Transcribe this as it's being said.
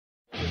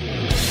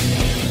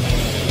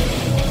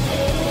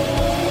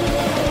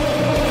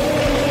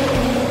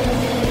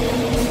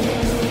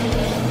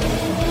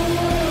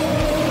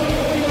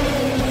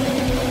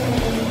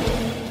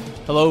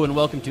Hello and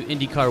welcome to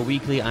IndyCar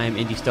Weekly. I am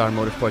IndyStar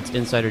Motorsports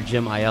insider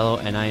Jim Aiello,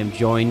 and I am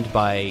joined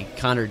by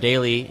Connor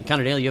Daly.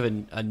 Connor Daly, you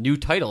have a new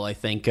title, I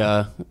think.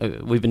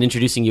 We've been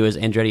introducing you as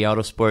Andretti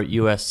Autosport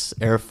U.S.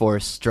 Air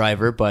Force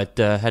driver, but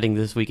heading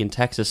this week in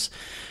Texas,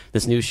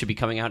 this news should be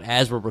coming out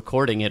as we're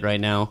recording it right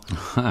now.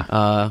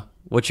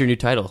 What's your new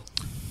title?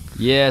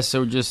 Yeah,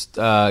 so just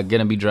going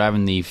to be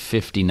driving the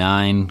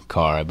 59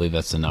 car. I believe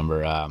that's the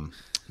number.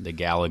 The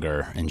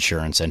Gallagher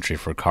insurance entry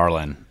for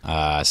Carlin.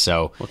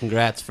 Well,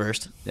 congrats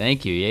first.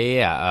 Thank you.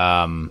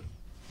 Yeah.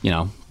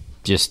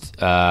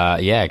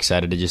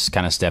 Excited to just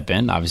kind of step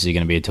in. Obviously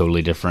going to be a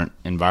totally different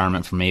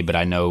environment for me, but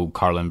I know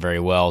Carlin very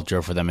well.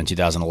 Drove for them in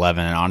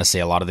 2011, and honestly,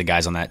 a lot of the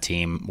guys on that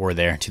team were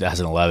there in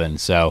 2011.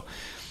 So,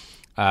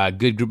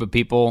 good group of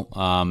people.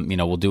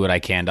 We'll do what I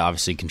can to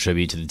obviously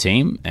contribute to the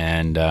team,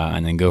 and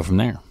then go from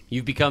there.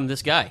 You've become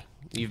this guy.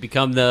 You've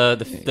become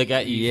the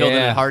guy. You filled in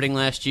at Harding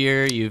last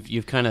year.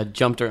 You've kind of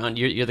jumped around.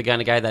 You're the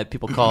kind of guy that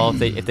people call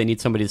if they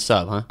need somebody to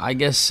sub, huh? I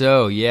guess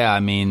so. Yeah. I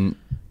mean,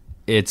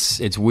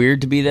 it's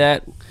weird to be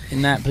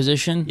in that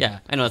position. Yeah,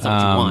 I know that's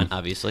not what you want,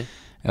 obviously.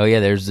 Oh yeah,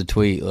 there's the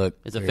tweet. Look,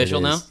 it's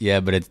official now. Yeah,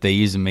 but they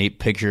use a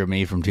picture of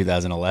me from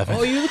 2011.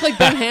 Oh, you look like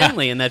Ben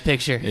Hanley in that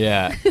picture.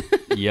 Yeah,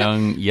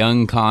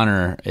 young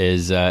Connor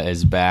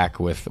is back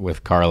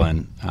with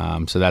Carlin.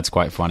 So that's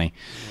quite funny.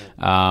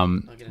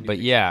 But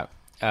yeah.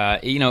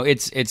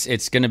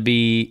 It's going to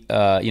be,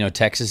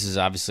 Texas is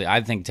obviously,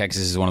 I think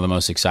Texas is one of the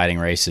most exciting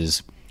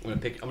races. I'm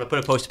going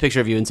to post a picture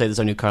of you and say this is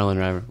our new Carlin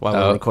driver while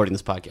we're recording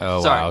this podcast.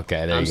 Oh, sorry. Wow,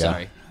 okay, there I'm you go.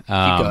 Sorry. Keep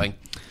going.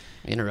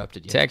 I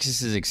interrupted you.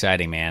 Texas is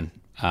exciting, man.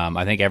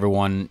 I think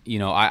everyone,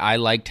 I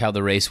liked how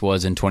the race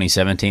was in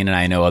 2017, and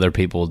I know other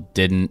people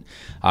didn't.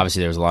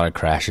 Obviously, there was a lot of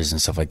crashes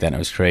and stuff like that, and it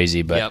was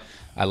crazy, but yep.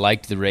 I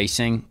liked the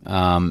racing.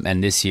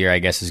 And this year, I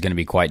guess, is going to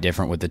be quite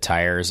different with the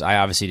tires. I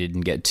obviously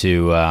didn't get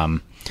to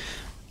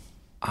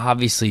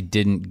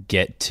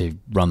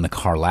run the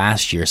car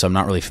last year, so I'm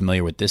not really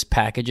familiar with this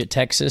package at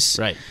Texas.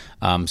 Right.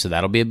 So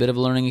that'll be a bit of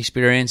a learning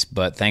experience,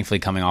 but thankfully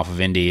coming off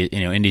of Indy,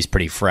 Indy's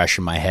pretty fresh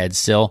in my head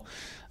still.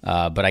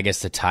 But I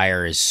guess the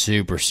tire is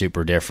super,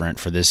 super different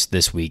for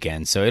this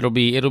weekend. So it'll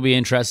be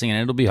interesting,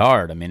 and it'll be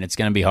hard. I mean, it's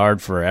going to be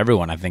hard for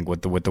everyone, I think,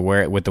 with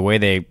the way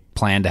they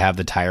plan to have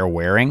the tire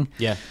wearing.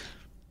 Yeah.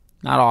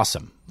 Not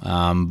awesome.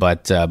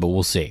 But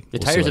we'll see. The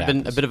tires have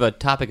been a bit of a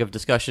topic of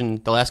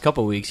discussion the last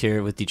couple of weeks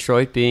here, with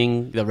Detroit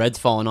being the Reds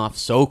falling off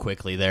so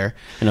quickly there.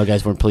 I know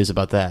guys weren't pleased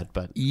about that,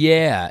 but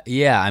yeah.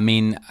 I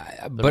mean,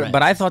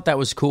 but I thought that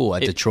was cool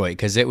at Detroit,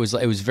 because it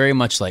was very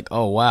much like,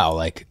 oh wow,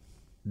 like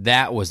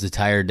that was the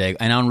tire day.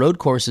 And on road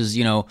courses,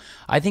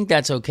 I think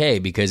that's okay,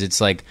 because it's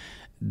like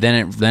then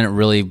it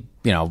really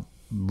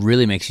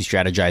really makes you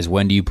strategize,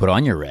 when do you put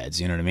on your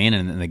Reds? You know what I mean?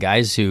 And the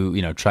guys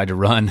who tried to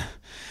run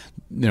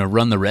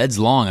the Reds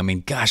long. I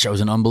mean, gosh, that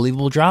was an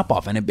unbelievable drop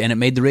off, and it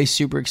made the race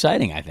super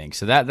exciting, I think.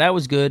 So that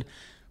was good.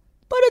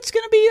 But it's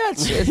going to be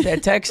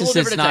at Texas.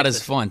 It's not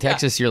as fun.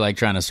 Texas, you're like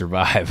trying to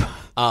survive.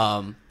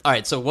 All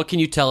right. So what can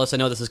you tell us? I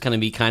know this is going to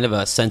be kind of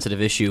a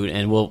sensitive issue,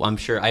 and I'm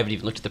sure I haven't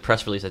even looked at the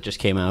press release that just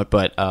came out.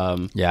 But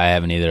yeah, I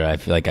haven't either. I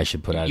feel like I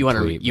should put out. You want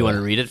to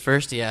read it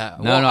first? Yeah.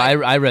 No,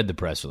 I read the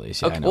press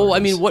release. Yeah, okay.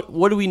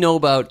 What do we know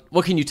about?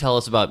 What can you tell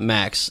us about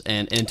Max,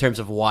 and in terms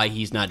of why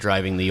he's not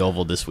driving the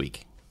oval this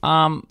week?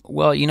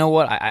 Well, you know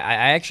what?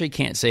 I actually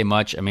can't say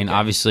much. I mean,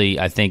 Obviously,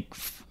 I think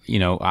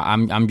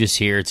I'm just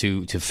here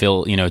to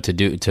fill,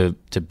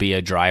 to be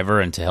a driver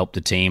and to help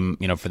the team,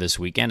 for this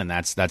weekend, and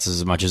that's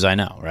as much as I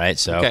know, right?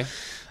 So, okay.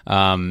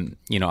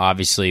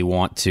 Obviously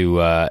want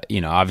to,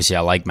 obviously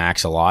I like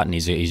Max a lot, and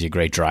he's a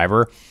great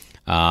driver,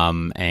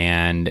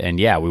 and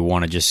yeah, we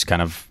want to just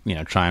kind of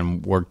try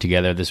and work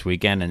together this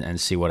weekend and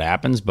see what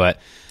happens, but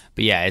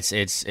yeah,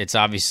 it's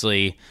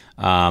obviously.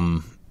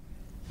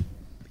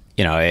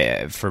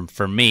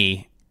 For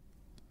me,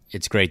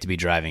 it's great to be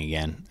driving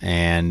again,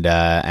 and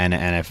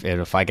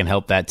if I can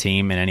help that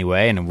team in any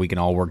way, and if we can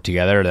all work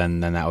together, then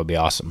that would be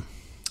awesome.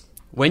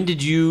 When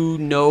did you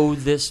know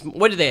this?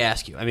 What did they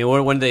ask you? I mean,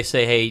 when did they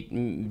say, "Hey,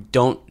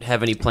 don't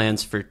have any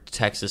plans for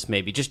Texas"?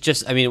 Maybe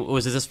just. I mean,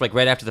 was this like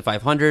right after the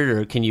 500,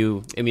 or can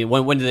you? I mean,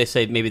 when did they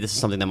say maybe this is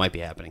something that might be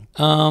happening?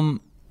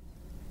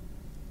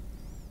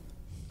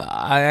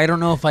 I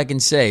don't know if I can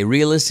say.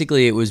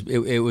 Realistically, it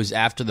was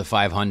after the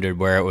 500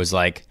 where it was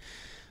like,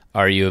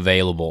 are you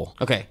available?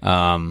 Okay.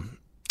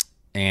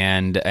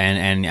 And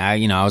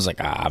I was like,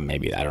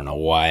 maybe, I don't know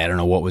why. I don't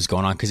know what was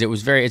going on, because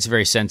it's a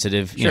very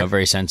sensitive,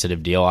 very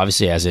sensitive deal,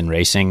 obviously, as in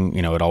racing,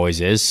 it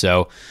always is.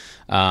 So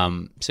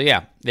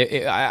yeah,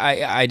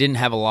 I didn't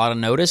have a lot of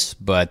notice,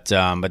 but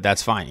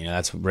that's fine.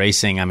 That's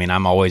racing. I mean,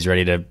 I'm always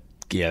ready to,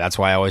 that's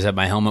why I always have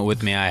my helmet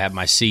with me. I have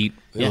my seat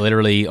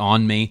literally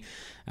on me.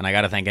 And I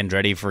got to thank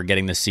Andretti for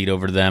getting the seat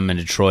over to them in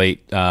Detroit.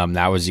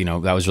 That was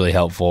really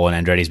helpful.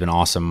 And Andretti's been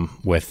awesome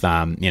with,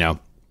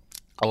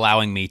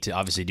 allowing me to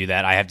obviously do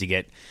that. I have to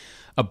get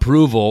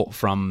approval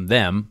from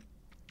them.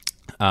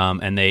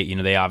 And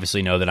they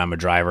obviously know that I'm a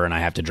driver and I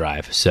have to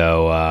drive.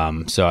 So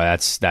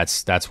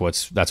that's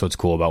what's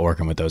cool about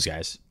working with those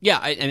guys. Yeah,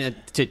 and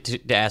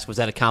to ask, was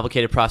that a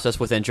complicated process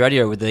with Andretti,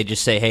 or would they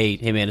just say,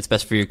 hey man, it's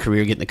best for your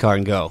career, get in the car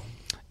and go?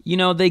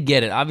 They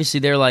get it. Obviously,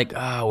 they're like,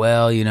 oh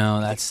well,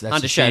 that's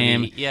Honda a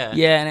shame. Chevy,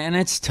 yeah, and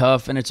it's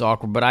tough and it's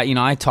awkward. But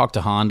I talked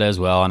to Honda as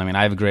well, and I mean,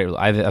 I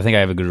think I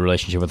have a good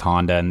relationship with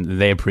Honda, and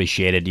they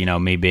appreciated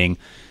me being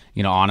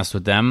honest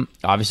with them.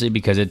 Obviously,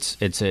 because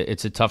it's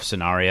a tough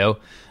scenario.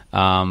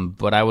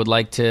 But I would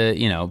like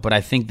to, but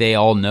I think they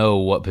all know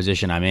what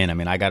position I'm in. I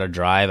mean, I got to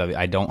drive.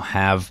 I don't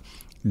have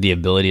the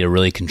ability to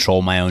really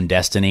control my own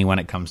destiny when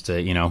it comes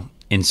to,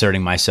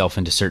 inserting myself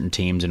into certain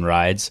teams and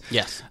rides.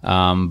 Yes.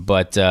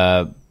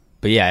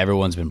 But yeah,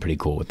 everyone's been pretty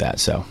cool with that,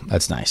 so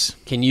that's nice.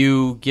 Can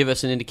you give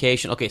us an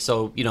indication? Okay,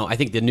 so, I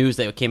think the news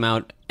that came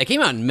out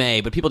in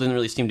May, but people didn't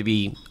really seem to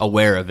be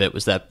aware of it,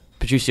 was that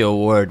Patricio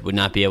O'Ward would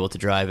not be able to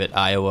drive at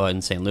Iowa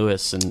and St.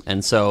 Louis,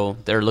 and so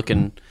they're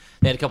looking.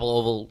 They had a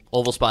couple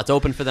oval spots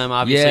open for them,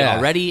 obviously,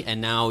 already,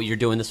 and now you're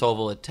doing this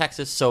oval at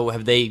Texas. So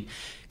have they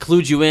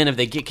clued you in?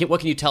 What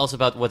can you tell us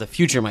about what the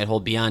future might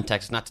hold beyond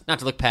Texas? Not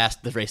to look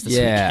past the race this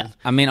weekend.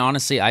 I mean,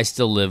 honestly, I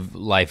still live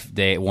life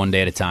one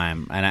day at a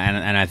time, and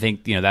I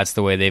think that's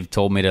the way they've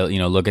told me to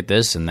look at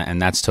this,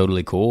 and that's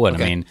totally cool. And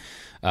okay. I mean.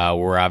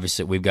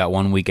 We've got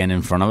 1 weekend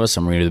in front of us,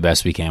 and we're going to do the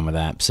best we can with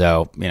that.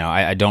 So,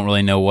 I don't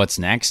really know what's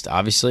next,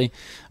 obviously,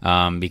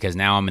 because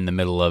now I'm in the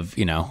middle of,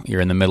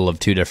 you're in the middle of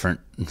two different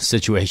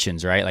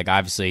situations, right? Like,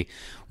 obviously,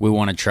 we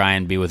want to try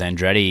and be with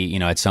Andretti,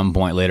 at some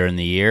point later in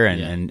the year,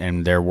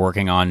 and they're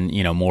working on,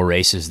 more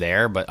races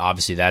there. But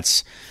obviously,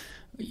 that's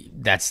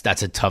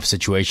a tough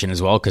situation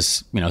as well,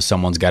 because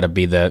someone's got to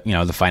be the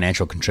the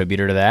financial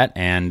contributor to that,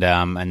 and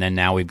then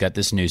now we've got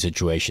this new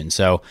situation.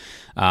 So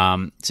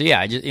yeah,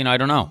 I just I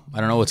don't know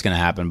what's going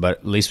to happen, but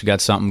at least we got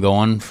something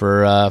going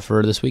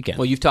for this weekend.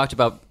 Well, you've talked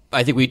about,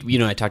 I think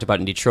I talked about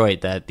in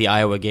Detroit, that the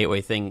Iowa Gateway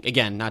thing,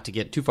 again, not to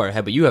get too far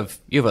ahead, but you have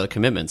other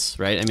commitments,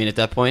 right? I mean, at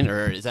that point,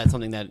 or is that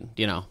something that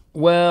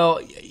Well,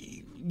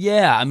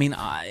 yeah, I mean,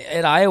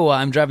 at Iowa,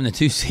 I'm driving the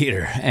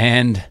 2-seater,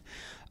 and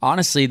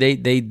honestly,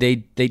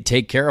 they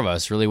take care of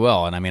us really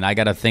well. And I mean, I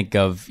got to think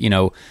of,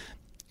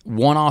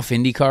 one-off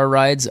IndyCar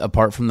rides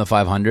apart from the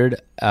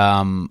 500.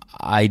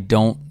 I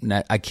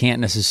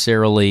can't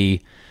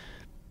necessarily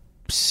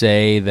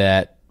say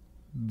that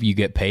you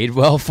get paid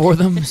well for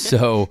them.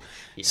 So,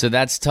 so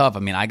that's tough. I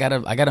mean, I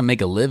gotta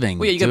make a living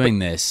doing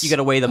this. You got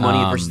to weigh the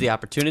money versus the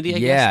opportunity, I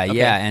guess? Okay.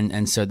 Yeah.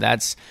 And so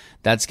that's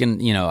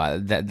gonna,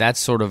 that's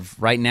sort of,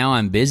 right now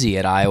I'm busy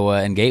at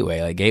Iowa and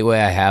Gateway. Like Gateway,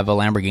 I have a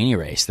Lamborghini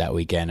race that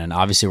weekend, and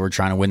obviously we're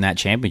trying to win that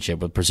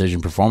championship with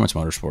Precision Performance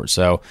Motorsports.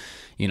 So,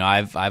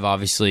 I've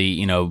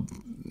obviously,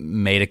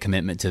 made a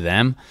commitment to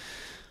them.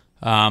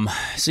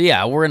 So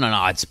yeah, we're in an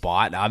odd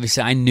spot.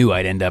 Obviously, I knew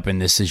I'd end up in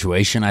this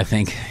situation, I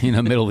think,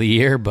 middle of the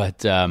year,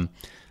 but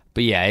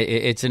yeah,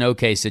 it's an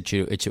okay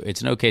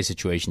it's an okay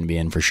situation to be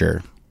in for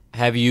sure.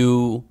 Have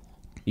you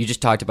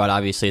just talked about,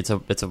 obviously it's a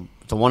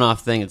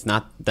one-off thing. It's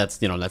not,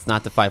 that's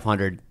not the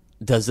 500.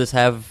 Does this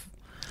have,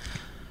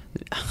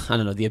 I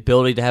don't know, the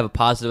ability to have a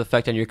positive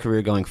effect on your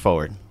career going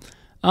forward?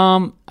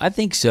 I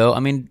think so. I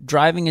mean,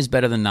 driving is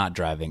better than not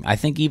driving. I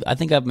think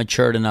I've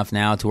matured enough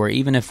now to where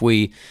even if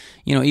we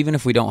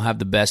don't have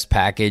the best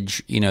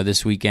package,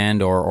 this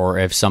weekend, or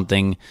if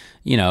something,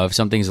 if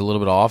something's a little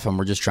bit off and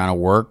we're just trying to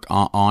work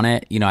on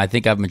it, I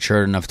think I've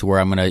matured enough to where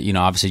I'm going to,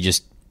 obviously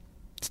just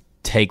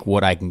take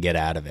what I can get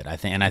out of it. I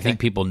think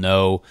people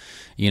know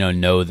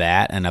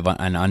that and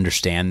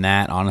understand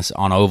that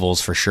on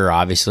ovals for sure,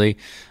 obviously.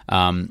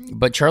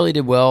 But Charlie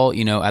did well,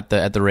 at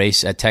the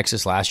race at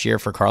Texas last year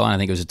for Carlin. I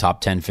think it was a top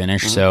 10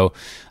 finish. Mm-hmm. So,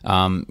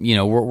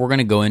 we're going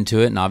to go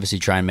into it and obviously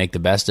try and make the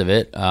best of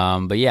it.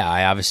 But yeah,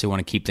 I obviously want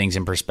to keep things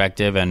in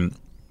perspective and,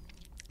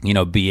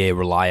 be a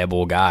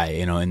reliable guy,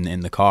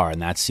 in the car,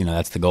 and that's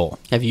the goal.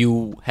 Have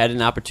you had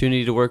an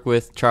opportunity to work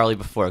with Charlie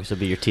before? Because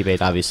it'll be your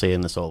teammate, obviously, in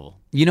this oval.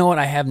 You know what?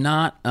 I have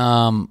not.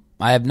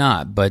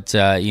 But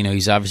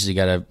he's obviously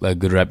got a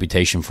good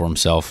reputation for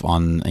himself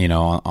on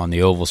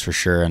the ovals for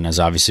sure, and has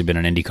obviously been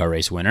an IndyCar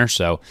race winner.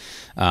 So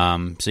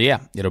yeah,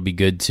 it'll be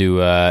good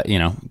to at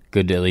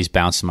least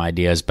bounce some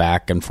ideas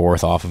back and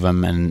forth off of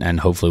him, and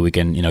hopefully we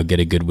can get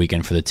a good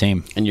weekend for the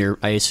team. And you're,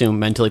 I assume,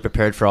 mentally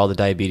prepared for all the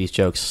diabetes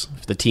jokes,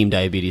 the team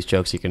diabetes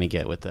jokes you're going to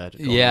get with that.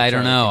 Yeah, I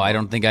don't know. I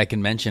don't think I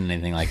can mention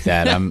anything like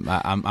that.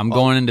 I'm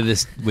going into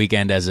this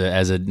weekend as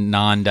a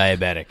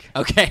non-diabetic.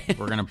 Okay,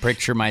 we're going to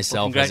picture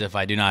myself as if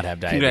I do not have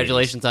diabetes.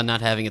 Congratulations on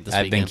not having it this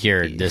weekend. I've been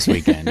cured this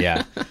weekend,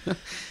 yeah.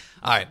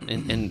 All right,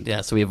 and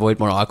yeah, so we avoid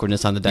more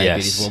awkwardness on the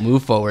diabetes. Yes. We'll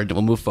move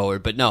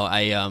forward. But no,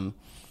 I don't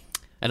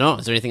know.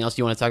 Is there anything else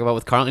you want to talk about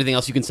with Carlin? Anything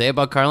else you can say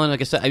about Carlin? Like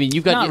I said, I mean,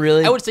 you've got. Not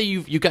really. I would say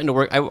you've gotten to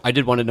work. I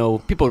did want to know.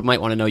 People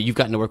might want to know you've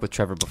gotten to work with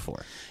Trevor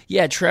before.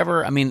 Yeah,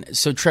 Trevor. I mean,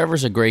 so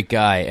Trevor's a great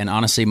guy, and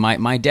honestly,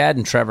 my dad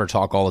and Trevor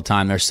talk all the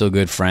time. They're still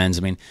good friends.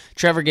 I mean,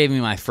 Trevor gave me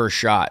my first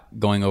shot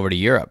going over to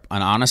Europe,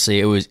 and honestly,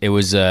 it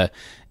was a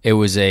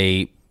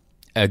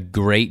a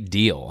great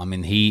deal. I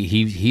mean,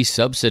 he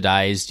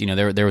subsidized.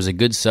 There was a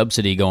good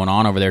subsidy going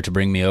on over there to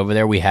bring me over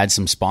there. We had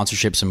some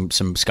sponsorship,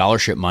 some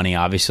scholarship money,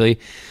 obviously,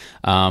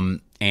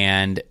 and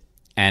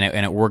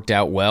it worked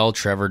out well.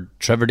 Trevor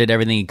did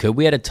everything he could.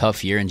 We had a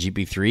tough year in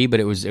GP3, but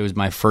it was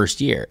my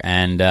first year,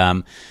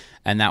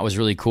 and that was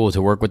really cool to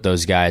work with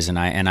those guys. And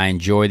I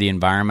enjoy the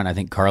environment. I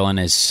think Carlin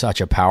is such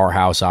a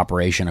powerhouse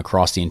operation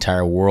across the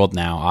entire world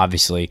now,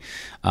 obviously.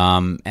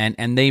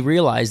 And they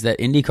realize that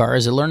IndyCar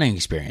is a learning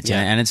experience,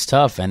 and it's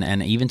tough.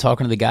 And even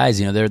talking to the guys,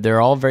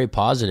 they're all very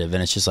positive,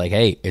 and it's just like,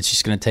 hey, it's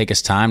just going to take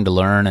us time to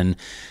learn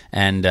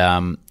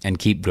and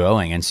keep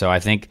growing. And so I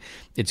think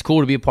it's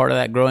cool to be a part of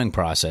that growing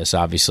process,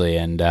 obviously.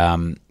 And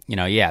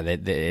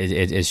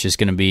it's just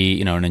going to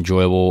be an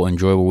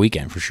enjoyable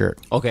weekend for sure.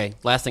 Okay,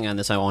 last thing on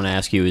this I want to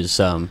ask you is,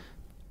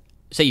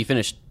 say you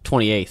finished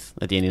 28th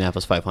at the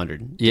Indianapolis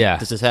 500. Yeah,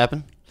 does this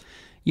happen?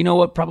 You know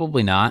what?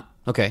 Probably not.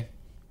 Okay,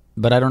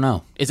 but I don't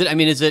know.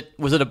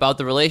 Was it about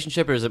the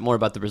relationship, or is it more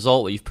about the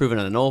result? What you've proven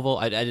on an oval?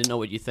 I didn't know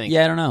what you think.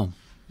 Yeah, I don't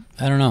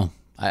know.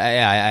 I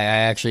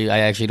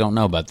actually don't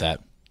know about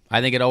that. I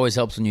think it always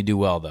helps when you do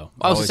well, though.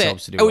 I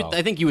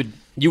think you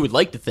would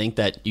like to think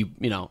that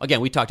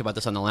again, we talked about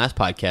this on the last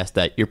podcast,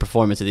 that your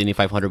performance at the Indy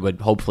 500 would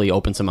hopefully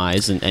open some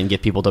eyes and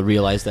get people to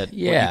realize that what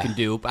you can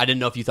do. I didn't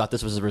know if you thought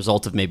this was a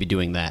result of maybe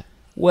doing that.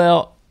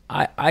 Well,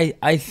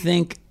 I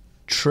think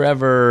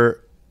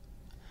Trevor's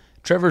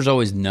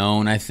always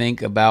known, I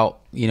think, about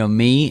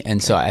me,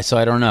 and so I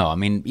don't know. I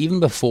mean, even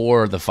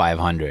before the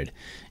 500,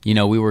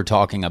 we were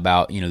talking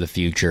about the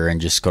future and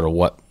just sort of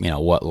what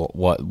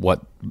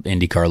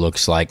IndyCar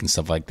looks like and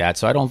stuff like that.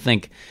 So I don't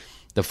think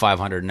the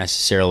 500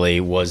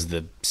 necessarily was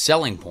the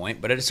selling point,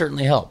 but it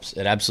certainly helps.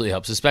 It absolutely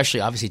helps, especially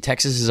obviously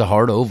Texas is a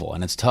hard oval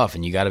and it's tough,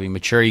 and you got to be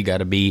mature, you got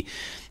to be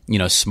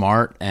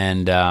smart,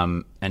 and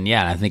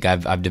I think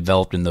I've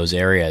developed in those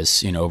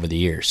areas over the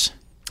years.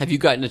 Have you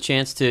gotten a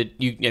chance to?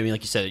 Like you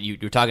said, you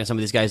were talking to some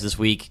of these guys this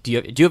week. Do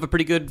you have a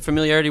pretty good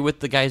familiarity with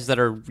the guys that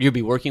you'll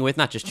be working with?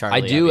 Not just Charlie.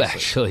 I do, obviously.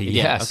 Actually.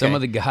 Yeah. Okay. Some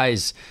of the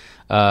guys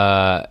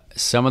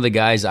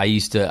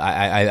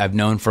I've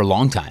known for a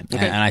long time,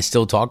 and I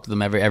still talk to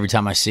them every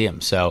time I see them.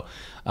 So,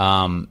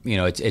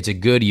 it's a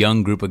good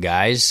young group of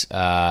guys,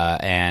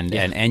 and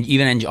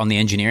even on the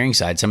engineering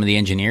side, some of the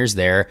engineers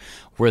there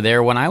were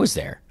there when I was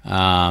there.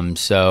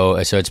 So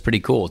it's pretty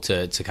cool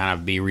to kind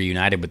of be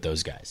reunited with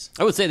those guys.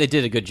 I would say they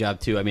did a good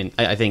job too. I mean,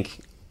 I think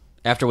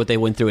after what they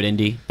went through at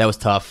Indy, that was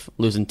tough,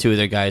 losing two of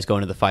their guys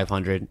going to the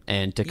 500,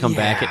 and to come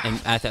back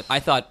and I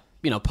thought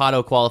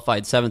Pato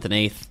qualified 7th and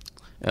 8th,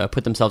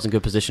 put themselves in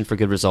good position for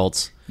good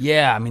results.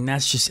 Yeah, I mean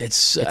that's just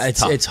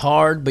it's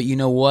hard, but you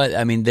know what?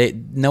 I mean,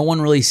 no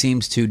one really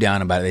seems too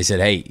down about it. They said,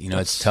 hey,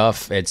 it's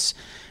tough.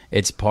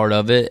 It's part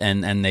of it,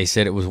 and they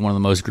said it was one of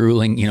the most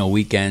grueling,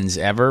 weekends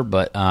ever.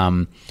 But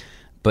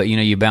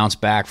you bounce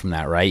back from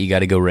that, right? You got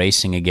to go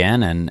racing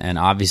again, and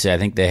obviously, I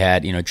think they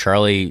had,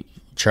 Charlie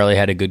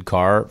had a good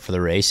car for the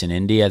race in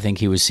Indy. I think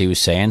he was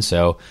saying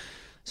so.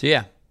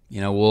 Yeah,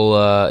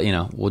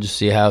 we'll just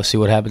see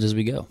what happens as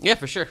we go. Yeah,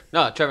 for sure.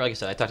 No, Trevor, like I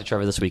said, I talked to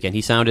Trevor this weekend.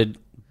 He sounded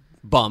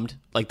bummed,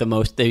 like the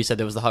most. He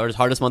said it was the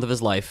hardest month of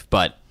his life,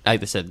 but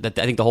like I said, I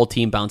think the whole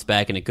team bounced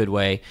back in a good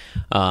way.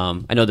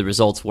 I know the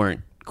results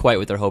weren't quite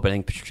what they're hoping. I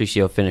think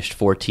Patricio finished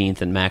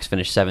 14th and Max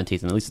finished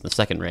 17th, and at least in the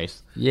second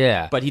race.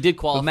 Yeah, but he did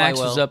qualify. But Max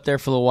was up there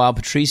for a little while.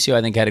 Patricio,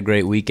 I think, had a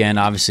great weekend.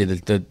 Obviously,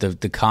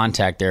 the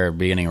contact there at the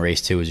beginning of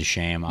race 2 was a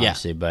shame,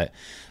 obviously, but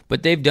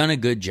they've done a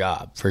good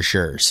job for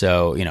sure.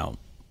 So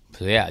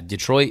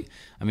Detroit.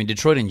 I mean,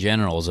 Detroit in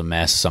general is a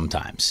mess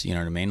sometimes. You know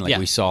what I mean? Like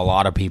we saw a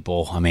lot of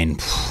people. I mean,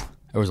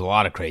 there was a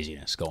lot of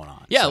craziness going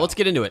on. Yeah, let's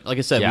get into it. Like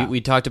I said, we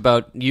talked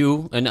about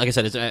you, and like I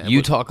said,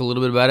 you talk a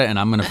little bit about it, and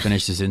I'm going to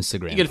finish this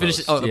Instagram. You're going to finish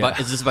it?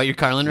 Is this about your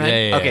Carlin ride?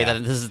 Yeah. Okay,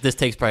 then this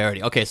takes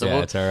priority. Okay, so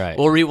it's all right.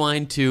 We'll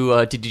rewind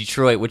to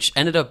Detroit, which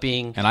ended up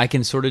being, and I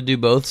can sort of do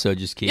both, so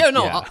just keep. I'll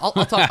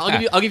talk.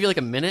 I'll give you like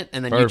a minute,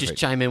 and then Perfect. You just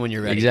chime in when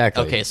you're ready.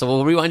 Exactly. Okay, so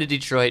we'll rewind to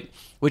Detroit,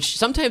 which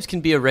sometimes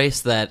can be a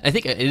race that I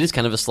think it is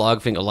kind of a slog.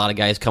 I think a lot of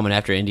guys coming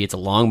after Indy. It's a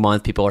long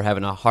month. People are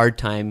having a hard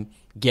time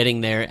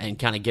getting there and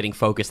kind of getting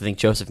focused. I think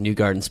Joseph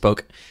Newgarden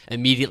spoke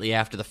immediately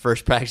after the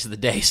first practice of the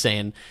day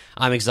saying,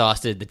 I'm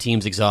exhausted, the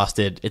team's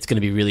exhausted, it's going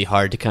to be really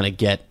hard to kind of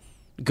get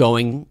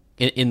going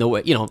in the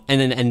way,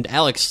 and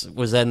Alex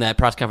was in that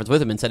press conference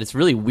with him and said it's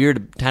really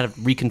weird to kind of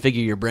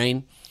reconfigure your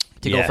brain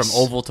to go from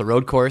oval to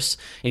road course.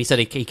 And he said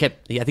I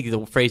think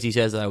the phrase he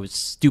says, I was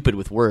stupid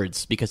with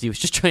words, because he was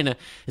just trying to,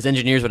 his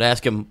engineers would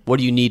ask him, what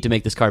do you need to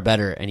make this car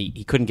better? And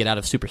he couldn't get out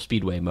of super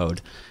speedway mode.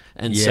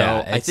 And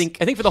so I think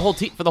for the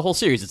whole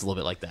series, it's a little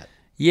bit like that.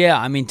 Yeah,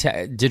 I mean,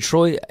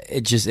 Detroit,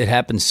 it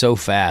happened so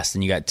fast,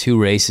 and you got 2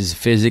 races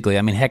physically.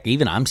 I mean, heck,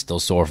 even I'm still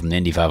sore from the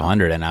Indy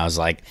 500, and I was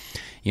like,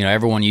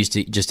 everyone has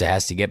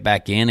to get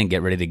back in and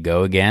get ready to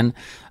go again.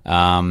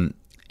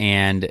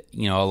 And,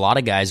 a lot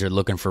of guys are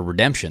looking for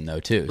redemption,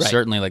 though, too. Right.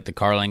 Certainly, like the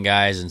Carlin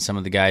guys and some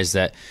of the guys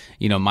that,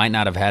 might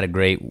not have had a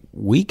great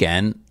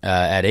weekend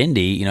at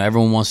Indy.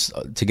 Everyone wants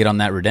to get on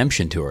that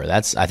redemption tour.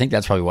 I think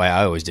that's probably why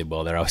I always did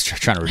well there. I was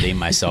trying to redeem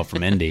myself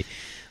from Indy.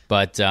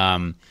 But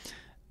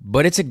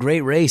But it's a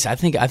great race. I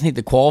think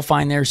the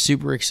qualifying there is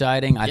super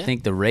exciting. I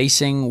think the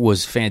racing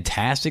was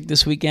fantastic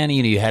this weekend.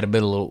 You had a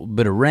little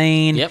bit of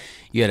rain. Yep.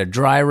 You had a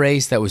dry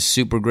race that was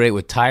super great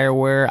with tire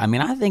wear. I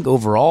mean, I think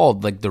overall,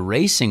 like, the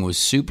racing was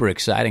super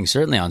exciting.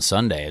 Certainly on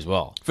Sunday as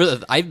well.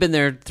 I've been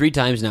there 3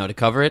 times now to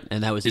cover it,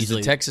 and that was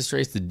easily the Texas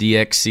race, the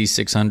DXC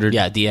 600.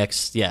 Yeah,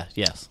 DX. Yeah,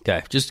 yes.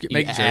 Okay, just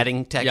making sure.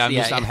 Adding text.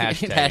 Yeah, I'm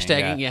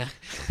hashtagging.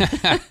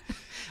 Yeah.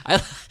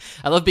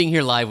 I love being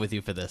here live with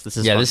you for this. This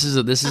is fun.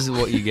 This is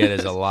what you get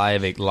as a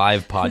live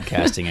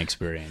podcasting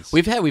experience.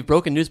 We've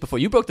broken news before.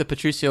 You broke the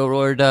Patricio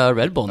O'Rourke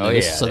Red Bull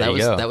news, so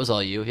that was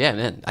all you. Yeah,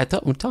 man.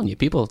 I'm telling you,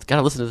 people got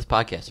to listen to this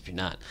podcast if you're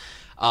not.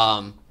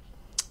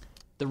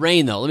 The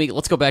rain though.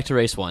 Let's go back to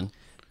race 1.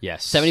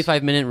 Yes,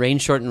 75-minute rain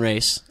shortened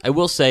race. I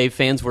will say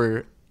fans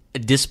were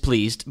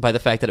displeased by the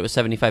fact that it was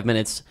 75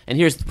 minutes, and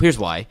here's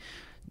why.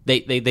 They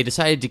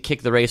decided to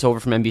kick the race over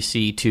from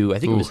NBC to I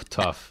think it was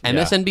tough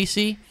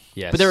MSNBC.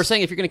 Yes. But they were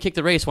saying if you're going to kick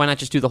the race, why not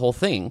just do the whole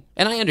thing?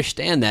 And I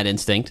understand that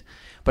instinct,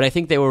 but I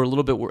think they were a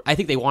little bit. I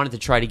think they wanted to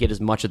try to get as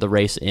much of the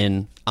race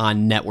in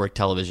on network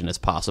television as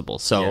possible.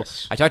 So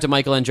I talked to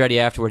Michael Andretti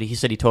afterward. He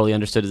said he totally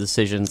understood the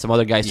decision. Some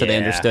other guys said they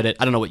understood it.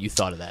 I don't know what you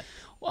thought of that.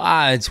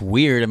 Well, it's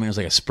weird. I mean, it was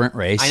like a sprint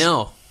race. I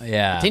know.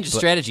 Yeah, it changes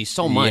strategy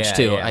so much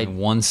too. Yeah.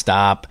 One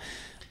stop,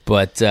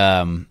 but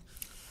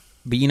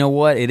you know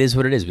what? It is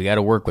what it is. We got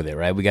to work with it,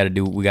 right? We got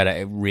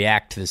to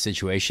react to the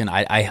situation.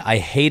 I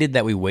hated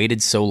that we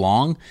waited so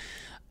long.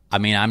 I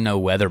mean, I'm no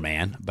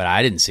weatherman, but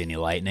I didn't see any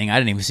lightning. I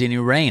didn't even see any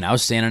rain. I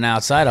was standing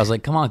outside. I was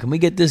like, come on, can we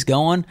get this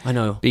going? I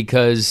know.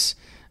 Because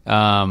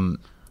I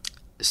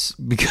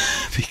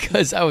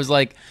was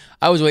like,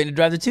 I was waiting to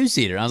drive the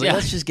 2-seater. I was like,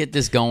 let's just get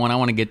this going. I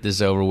want to get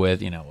this over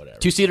with, whatever.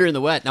 2-seater in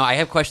the wet. Now, I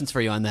have questions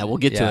for you on that. We'll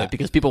get to it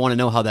because people want to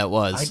know how that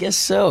was. I guess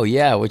so,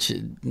 yeah, which,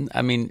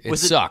 I mean,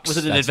 sucks. Was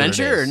it an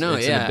adventure or no?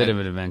 It's a bit of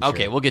an adventure.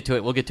 Okay, we'll get to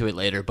it. We'll get to it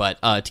later.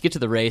 But to get to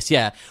the race,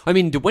 I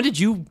mean, when did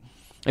you...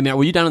 I mean,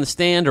 were you down on the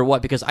stand or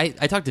what? Because I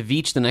talked to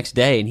Veach the next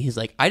day, and he's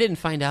like, I didn't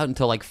find out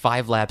until like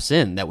 5 laps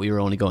in that we were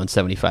only going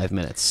 75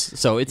 minutes.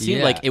 So it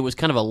seemed like it was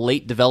kind of a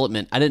late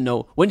development. I didn't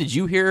know. When did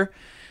you hear,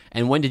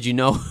 and when did you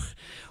know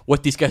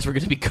what these guys were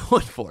going to be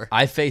going for?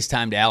 I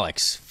FaceTimed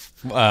Alex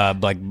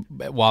like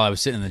while I was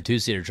sitting in the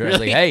 2-seater truck.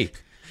 Really? I was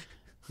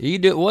like,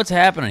 hey, what's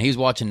happening? He's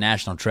watching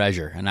National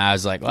Treasure. And I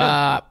was like,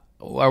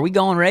 are we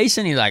going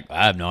racing? He's like,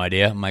 I have no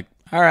idea. I'm like,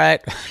 all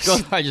right. So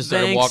I just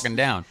started walking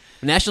down.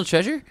 National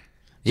Treasure?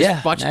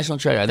 National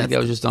Treasure. I think that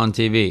was just on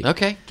TV.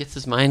 Okay, gets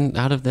his mind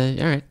out of the.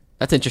 All right,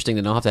 that's interesting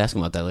to know. I'll have to ask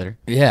him about that later.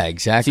 Yeah,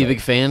 exactly. Is he a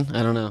big fan?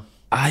 I don't know.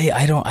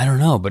 I don't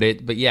know, but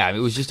it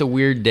was just a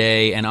weird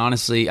day, and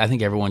honestly, I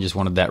think everyone just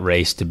wanted that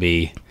race to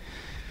be,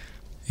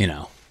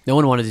 No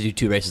one wanted to do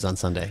 2 races on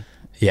Sunday.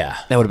 Yeah,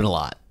 that would have been a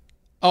lot.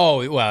 Oh,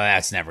 well,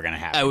 that's never going to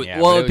happen.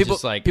 People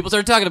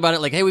started talking about it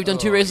like, hey, we've done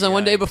 2 races on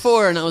one day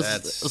before, and I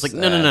was like,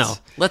 no.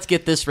 Let's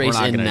get this race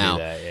in now.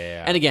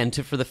 And again,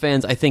 for the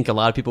fans, I think a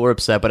lot of people were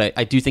upset, but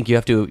I do think you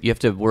have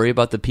to worry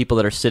about the people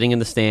that are sitting in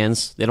the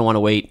stands. They don't want to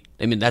wait.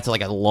 I mean, that's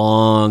like a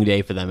long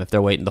day for them if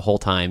they're waiting the whole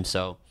time.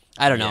 So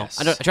I don't know.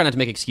 I try not to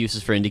make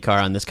excuses for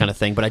IndyCar on this kind of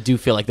thing, but I do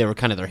feel like they were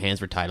kind of their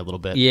hands were tied a little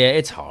bit. Yeah,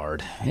 it's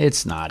hard.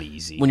 It's not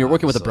easy. When you're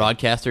working with a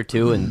broadcaster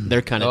too, and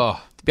they're kind of,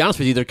 to be honest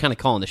with you, they're kind of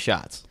calling the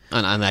shots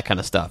on that kind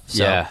of stuff.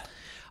 So,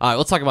 all right,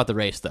 let's talk about the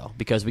race though,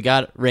 because we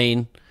got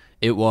rain.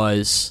 It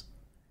was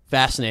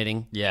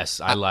fascinating.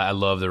 Yes, I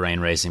love the rain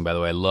racing. By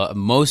the way,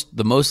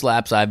 the most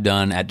laps I've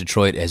done at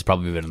Detroit has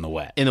probably been in the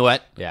wet. In the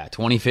wet, yeah.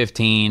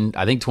 2015,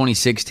 I think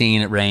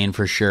 2016 it rained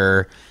for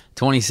sure.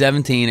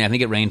 2017, I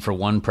think it rained for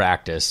 1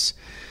 practice.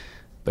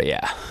 But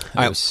yeah,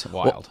 it was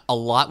wild. Well, a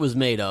lot was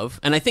made of,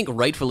 and I think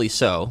rightfully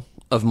so,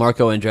 of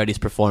Marco Andretti's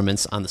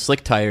performance on the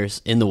slick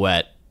tires in the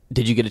wet.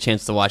 Did you get a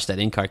chance to watch that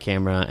in-car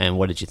camera, and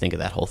what did you think of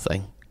that whole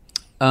thing?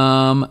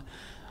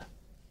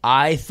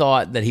 I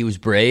thought that he was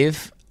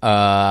brave.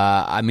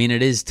 I mean,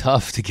 it is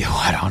tough to go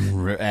out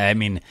on. I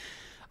mean,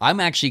 I'm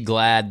actually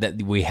glad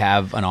that we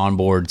have an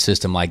onboard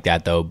system like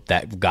that, though,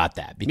 that got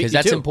that, because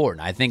that's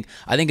important. I think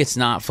it's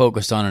not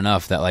focused on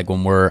enough that, like,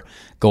 when we're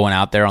going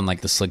out there on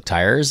like the slick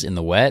tires in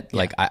the wet,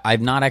 like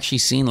I've not actually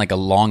seen like a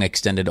long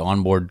extended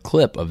onboard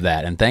clip of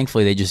that, and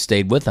thankfully they just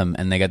stayed with them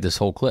and they got this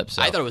whole clip.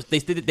 So I thought they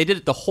did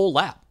it the whole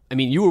lap. I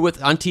mean, you were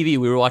on TV.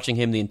 We were watching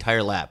him the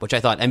entire lap, which I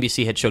thought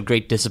NBC had showed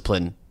great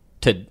discipline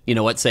to,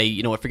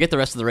 forget the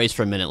rest of the race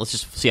for a minute. Let's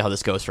just see how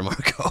this goes for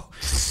Marco.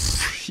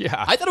 Yeah,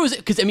 I thought it was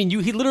because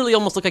he literally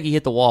almost looked like he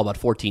hit the wall about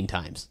 14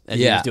 times as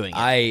he was doing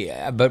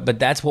it. But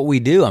that's what we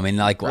do. I mean,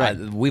 like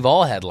we've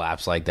all had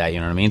laps like that. You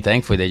know what I mean?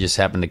 Thankfully, they just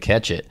happened to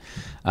catch it.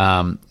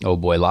 Oh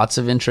boy, lots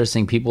of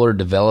interesting people are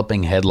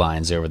developing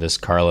headlines over this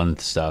Carlin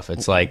stuff.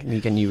 It's like,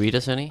 can you read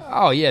us any?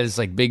 Oh yeah, it's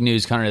like big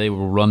news. Kind of, they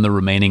will run the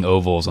remaining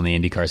ovals on the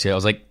IndyCar schedule. I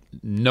was like,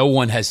 no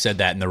one has said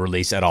that in the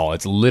release at all.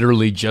 It's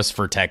literally just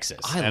for Texas.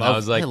 I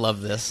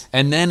love this.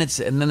 And then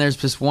there's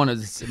this one.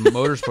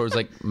 Motorsport was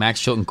like Max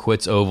Chilton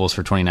quits ovals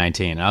for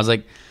 2019. And I was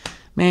like,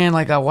 man,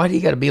 like, why do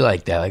you got to be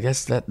like that? I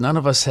guess that none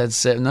of us have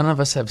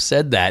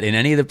said that in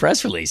any of the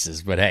press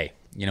releases. But hey,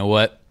 You know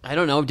what? I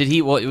don't know. Did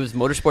he? Well, it was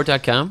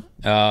motorsport.com.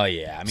 Oh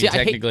yeah. I mean,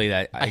 technically,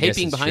 I hate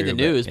being behind the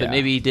news, but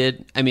maybe he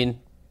did. I mean,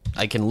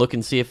 I can look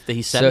and see if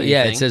he said anything.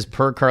 Yeah, it says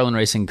per Carlin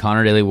Racing,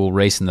 Connor Daly will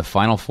race in the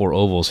final 4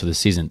 ovals for the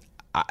season.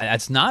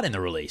 That's not in the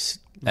release.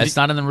 That's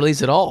not in the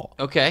release at all.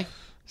 Okay.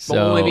 So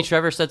well, maybe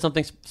Trevor said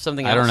something else.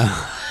 I don't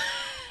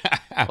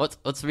know.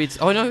 Let's read.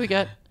 Oh no, we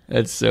got.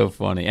 That's so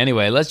funny.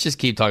 Anyway, let's just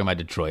keep talking about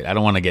Detroit. I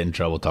don't want to get in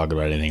trouble talking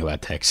about anything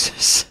about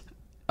Texas.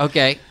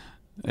 Okay.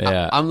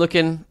 Yeah. I'm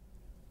looking.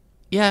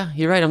 Yeah,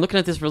 you're right. I'm looking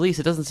at this release.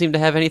 It doesn't seem to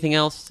have anything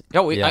else.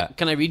 Oh, wait, Yeah.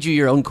 Can I read you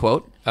your own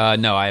quote?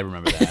 No, I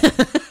remember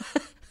that.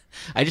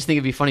 I just think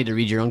it'd be funny to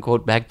read your own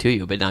quote back to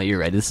you, but now you're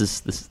right.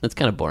 That's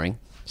kind of boring.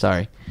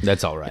 Sorry.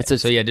 That's all right.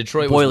 So yeah,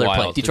 Detroit was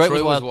wild.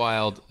 Detroit was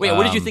wild. Wait,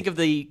 what did you think of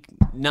the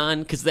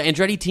because the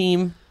Andretti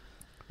team,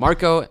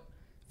 Marco,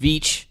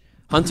 Veach,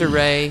 Hunter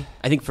Ray,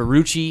 I think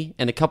Ferrucci,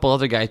 and a couple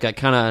other guys got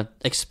kind of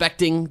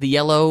expecting the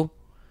yellow,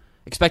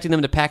 expecting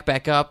them to pack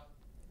back up,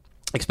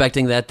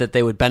 expecting that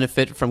they would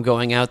benefit from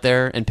going out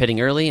there and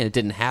pitting early, and it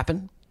didn't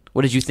happen.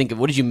 What did you think of?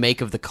 What did you make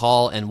of the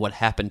call and what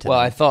happened to them?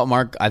 I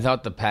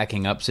thought the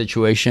packing up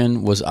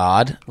situation was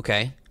odd.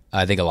 Okay.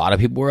 I think a lot of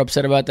people were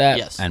upset about that.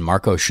 Yes. And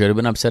Marco should have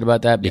been upset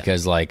about that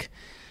because,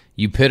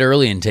 you pit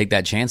early and take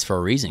that chance for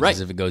a reason. Because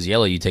if it goes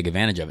yellow, you take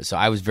advantage of it. So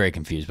I was very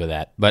confused by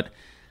that. But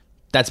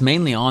that's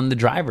mainly on the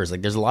drivers.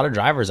 There's a lot of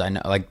drivers I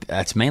know.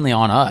 That's mainly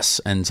on us.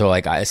 And so,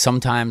 I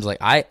sometimes,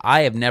 I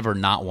have never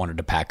not wanted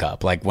to pack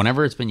up.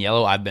 Whenever it's been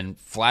yellow, I've been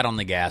flat on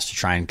the gas to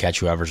try and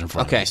catch whoever's in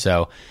front of me.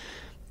 So...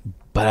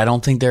 But I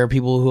don't think there are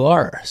people who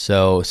are.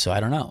 So I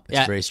don't know.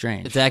 It's very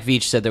strange. Zach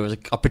Veach said there was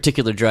a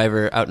particular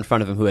driver out in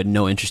front of him who had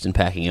no interest in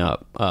packing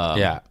up.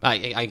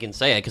 I can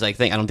say it because I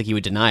don't think he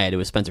would deny it. It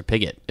was Spencer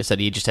Pigot. It said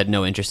he just had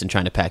no interest in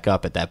trying to pack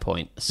up at that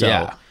point.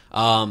 So,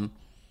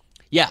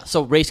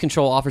 so race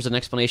control offers an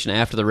explanation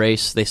after the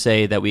race. They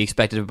say that we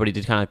expected everybody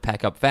to kind of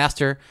pack up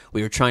faster.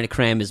 We were trying to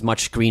cram as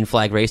much green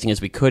flag racing as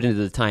we could into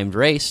the timed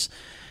race.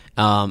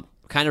 Kind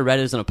of read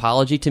it as an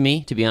apology to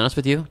me, to be honest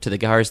with you, to the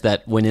guys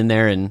that went in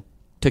there and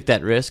took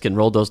that risk and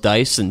rolled those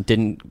dice and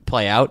didn't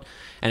play out.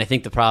 And I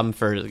think the problem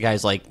for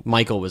guys like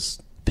Michael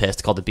was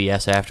pissed, called the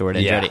BS afterward,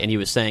 and he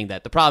was saying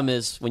that the problem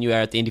is when you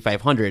are at the Indy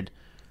 500,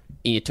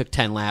 you took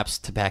 10 laps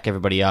to pack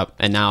everybody up,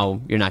 and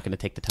now you're not going to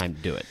take the time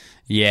to do it.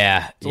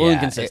 Yeah. It's a little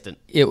inconsistent.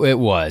 It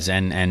was,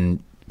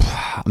 and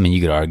I mean,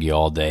 you could argue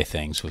all day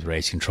things with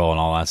race control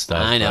and all that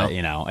stuff. I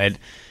know. But,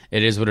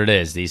 it is what it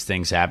is. These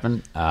things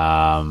happen,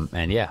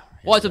 and yeah.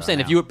 Well, that's what I'm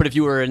saying. If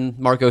you were in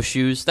Marco's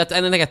shoes, I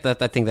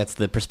think that's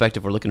the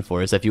perspective we're looking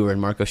for. Is if you were in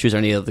Marco's shoes or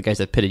any of the guys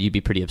that pitted, you'd be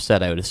pretty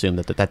upset. I would assume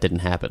that didn't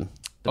happen.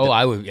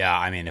 I would. Yeah,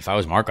 I mean, if I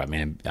was Marco,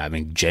 I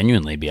mean,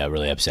 genuinely be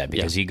really upset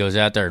because he goes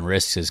out there and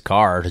risks his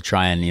car to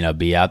try and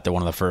be out there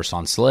one of the first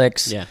on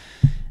slicks. Yeah,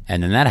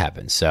 and then that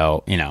happens.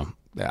 So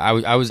I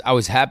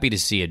was happy to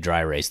see a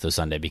dry race this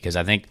Sunday because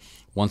I think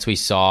once we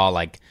saw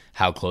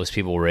how close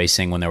people were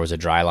racing when there was a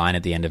dry line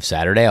at the end of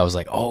Saturday, I was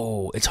like,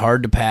 oh, it's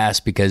hard to pass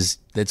because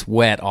it's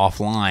wet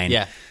offline.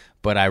 Yeah.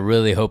 But I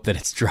really hope that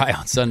it's dry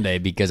on Sunday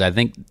because I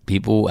think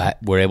people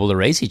were able to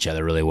race each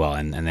other really well,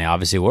 and they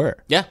obviously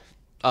were. Yeah.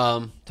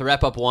 To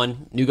wrap up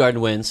one,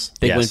 Newgarden wins.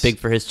 Win big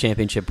for his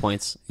championship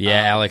points.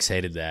 Yeah, Alex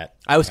hated that.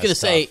 I was going to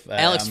say,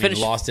 Alex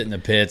finished... lost it in the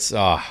pits.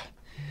 Oh,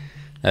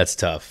 that's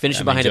tough.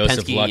 Finishing behind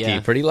Joseph Penske. Lucky. Yeah.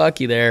 Pretty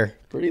lucky there.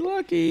 Pretty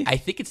lucky. I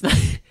think it's not...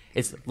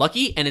 It's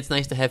lucky, and it's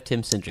nice to have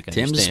Tim Cindric.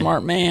 Tim's a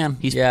smart man.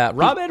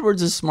 Rob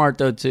Edwards is smart,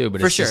 though, too.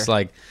 But it's just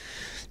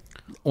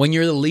when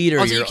you're the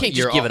leader... you can't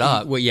just give it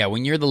up. Well, yeah,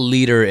 when you're the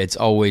leader, it's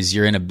always...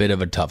 You're in a bit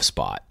of a tough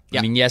spot. Yeah.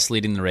 I mean, yes,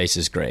 leading the race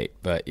is great,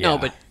 but yeah. No,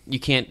 but you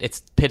can't...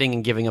 It's pitting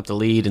and giving up the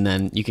lead, and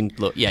then you can...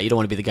 you don't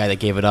want to be the guy that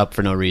gave it up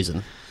for no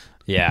reason.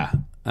 Yeah.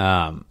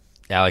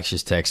 Alex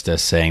just texted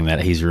us saying that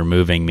he's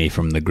removing me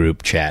from the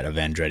group chat of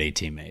Andretti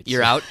teammates.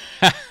 You're out?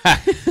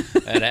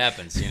 That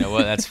happens. You know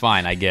what? That's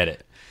fine. I get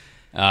it.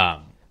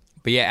 But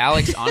yeah,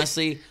 Alex,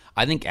 honestly,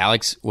 I think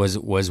Alex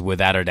was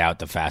without a doubt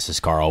the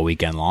fastest car all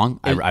weekend long.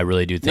 I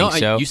really do think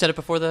so. You said it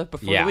before the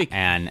week.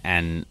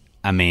 and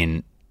I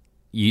mean,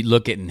 you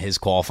look at in his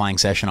qualifying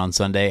session on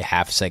Sunday,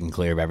 half a second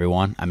clear of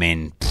everyone. I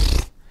mean,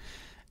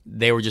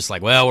 they were just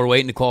like, well, we're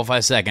waiting to qualify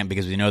second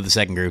because we know the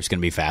second group's going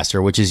to be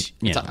faster, which is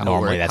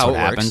normally that's what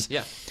happens.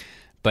 Yeah.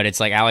 But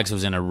it's like Alex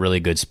was in a really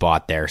good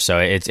spot there, so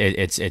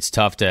it's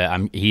tough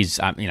to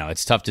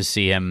it's tough to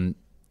see him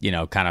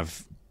kind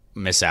of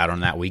miss out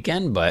on that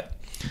weekend. But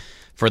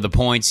for the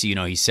points,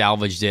 he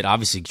salvaged it.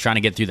 Obviously, trying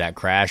to get through that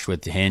crash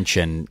with Hinch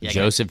and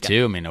Joseph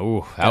too. I mean,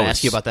 I'll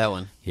ask you about that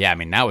one. Yeah, I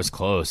mean that was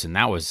close, and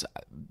that was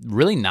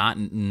really not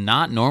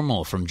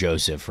normal from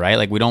Joseph, right?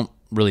 Like we don't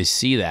really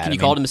see that. Can you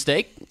call it a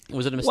mistake?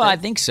 Was it a mistake? Well, I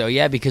think so,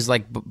 yeah, because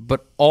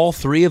but all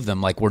three of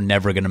them were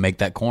never going to make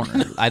that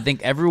corner. I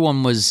think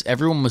everyone was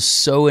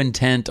so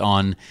intent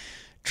on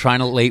trying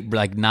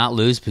to not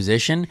lose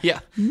position.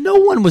 Yeah, no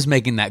one was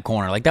making that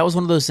corner. That was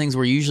one of those things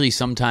where usually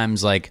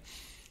sometimes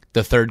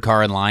the third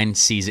car in line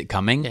sees it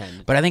coming. Yeah.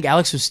 But I think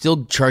Alex was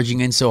still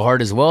charging in so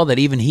hard as well that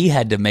even he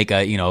had to make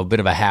a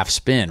bit of a half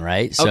spin,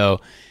 right? So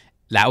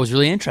that was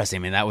really interesting. I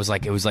mean, it was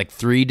like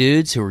three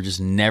dudes who were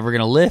just never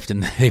going to lift,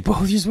 and they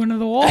both just went to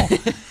the wall.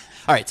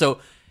 All right, so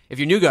if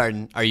you're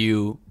Newgarden,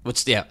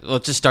 let's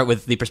just start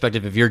with the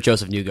perspective of you're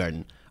Joseph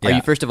Newgarden.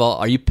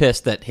 Are you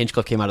pissed that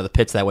Hinchcliffe came out of the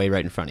pits that way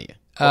right in front of you?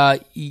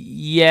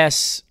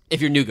 Yes.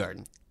 If you're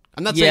Newgarden.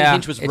 I'm not saying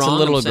Hinch was wrong. It's a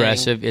little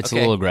aggressive. It's a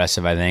little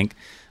aggressive, I think.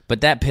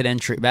 But that pit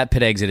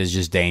exit is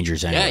just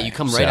dangerous anyway. Yeah, you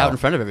come right out in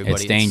front of everybody.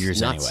 It's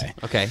dangerous anyway.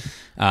 Okay.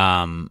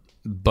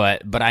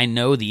 But I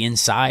know the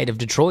inside of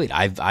Detroit.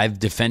 I've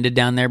defended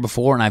down there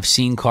before, and I've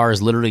seen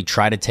cars literally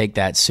try to take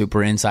that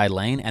super inside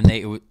lane.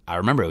 And I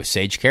remember it was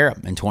Sage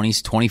Karam in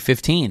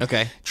 2015.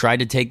 Okay, tried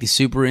to take the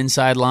super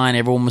inside line.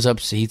 Everyone was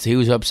upset. He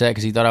was upset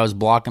because he thought I was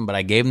blocking, but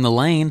I gave him the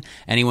lane,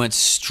 and he went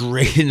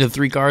straight into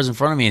three cars in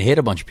front of me and hit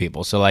a bunch of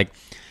people. So like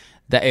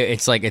that,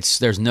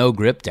 there's no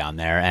grip down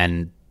there,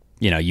 and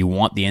you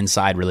want the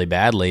inside really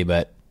badly,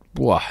 but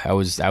that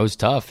was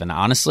tough. And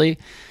honestly,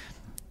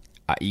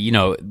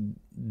 the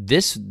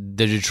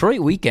Detroit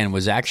weekend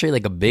was actually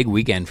like a big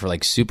weekend for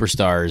like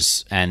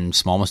superstars and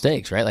small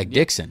mistakes, right? Like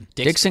Dixon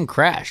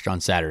crashed on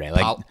Saturday.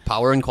 Like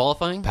power in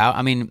qualifying.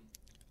 I mean,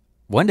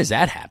 when does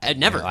that happen?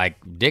 Never. Like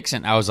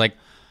Dixon,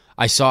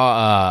 I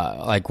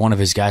saw like one of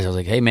his guys. I was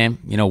like, hey man,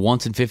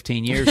 once in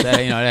 15 years, that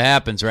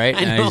happens, right?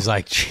 And he's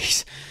like,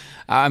 jeez.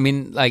 I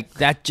mean, like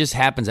that just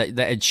happens.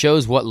 It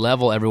shows what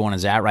level everyone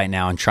is at right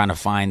now and trying to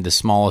find the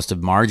smallest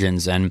of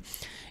margins. And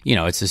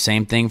it's the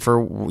same thing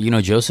for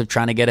Joseph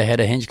trying to get ahead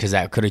of Hinch, because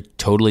that could have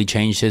totally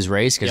changed his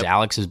race, because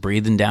Alex is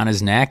breathing down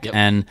his neck,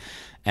 and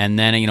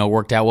then it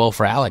worked out well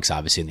for Alex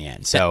obviously in the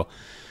end. So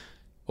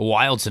a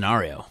wild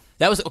scenario.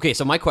 That was okay.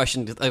 So my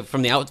question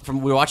from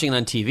we were watching it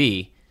on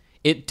TV,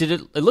 it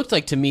looked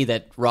like to me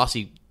that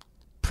Rossi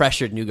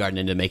pressured Newgarden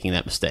into making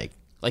that mistake.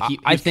 Like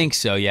I think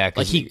so, yeah.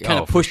 Like he kind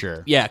of pushed.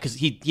 Sure. Yeah, because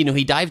he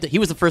dived. He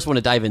was the first one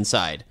to dive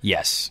inside.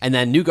 Yes, and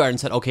then Newgarden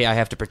said, "Okay, I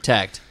have to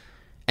protect,"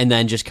 and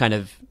then just kind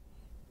of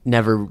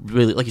never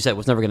really, like you said,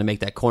 was never going to make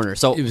that corner.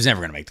 So it was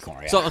never going to make the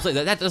corner. Yeah. So I was like,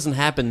 that doesn't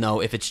happen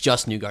though if it's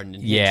just Newgarden and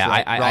Hinch. Yeah,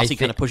 right? I Rossi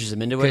kind of pushes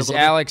him into it. Because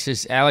Alex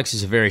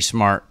is a very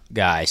smart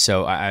guy,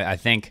 so I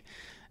think.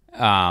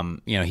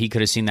 He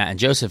could have seen that, and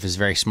Joseph is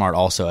very smart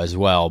also as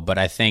well. But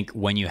I think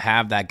when you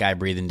have that guy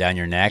breathing down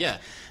your neck,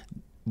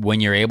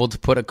 when you're able to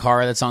put a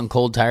car that's on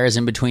cold tires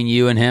in between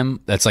you and him,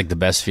 that's like the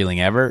best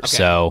feeling ever. Okay.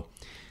 So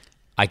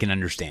I can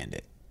understand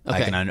it.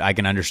 Okay. I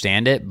can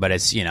understand it, but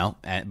it's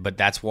but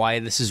that's why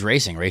this is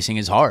racing. Racing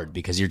is hard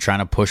because you're trying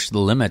to push the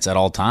limits at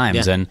all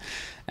times, and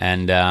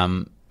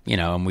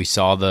we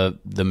saw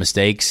the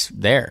mistakes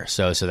there.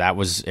 So that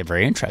was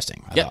very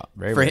interesting. I thought.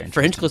 Very interesting.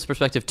 For Hinchcliffe's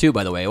perspective too,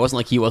 by the way, it wasn't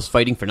like he was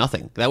fighting for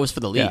nothing. That was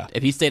for the lead. Yeah.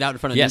 If he stayed out in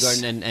front of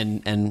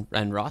Newgarden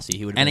and Rossi,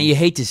 he would have been. And you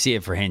hate to see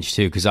it for Hinch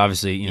too, because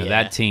obviously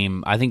that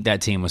team. I think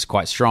that team was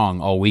quite strong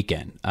all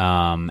weekend,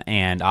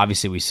 and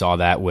obviously we saw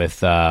that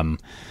with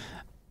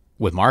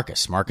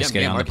Marcus.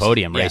 Getting on the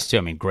podium race too.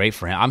 I mean, great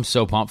for him. I'm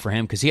so pumped for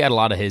him because he had a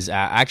lot of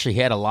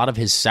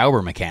his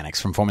Sauber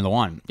mechanics from Formula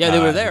One. Yeah, they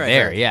were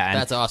there. And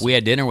that's awesome. We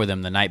had dinner with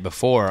him the night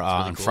before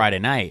on Friday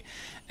night,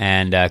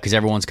 and because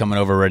everyone's coming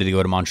over ready to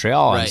go to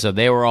Montreal, and so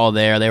they were all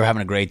there. They were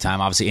having a great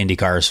time. Obviously,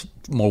 IndyCar's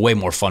way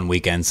more fun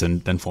weekends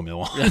than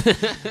Formula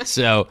One.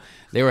 So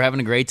they were having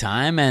a great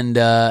time, and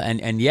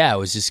yeah, it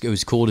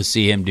was cool to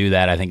see him do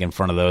that. I think in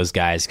front of those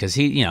guys because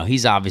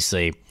he's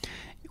obviously.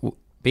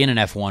 Being an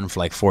F1 for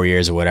like 4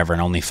 years or whatever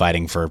and only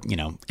fighting for,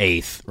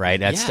 8th, right?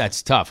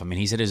 That's tough. I mean,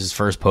 he's hit his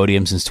first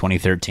podium since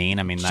 2013.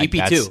 I mean, like,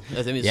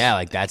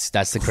 GP2.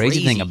 That's the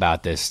crazy thing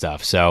about this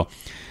stuff. So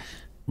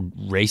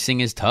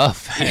racing is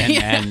tough,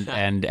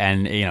 and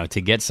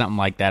to get something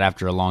like that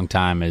after a long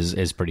time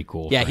is pretty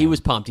cool. Yeah, he was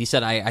pumped. He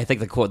said, I think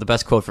the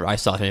best quote I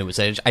saw him was,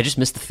 "I just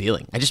missed the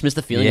feeling. I just missed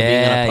the feeling of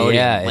being on a podium."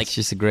 Yeah, it's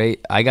just a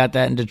great. I got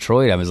that in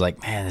Detroit. I was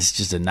like, man, it's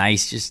just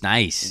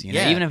nice.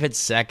 Even if it's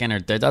second or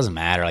it doesn't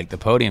matter. Like the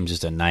podium's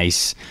just a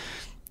nice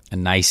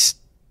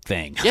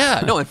thing.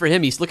 Yeah, no, and for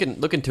him, he's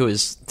looking to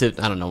his.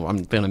 I don't know.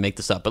 I'm going to make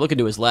this up, but looking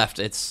to his left,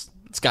 it's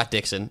Scott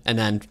Dixon, and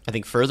then I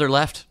think further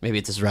left, maybe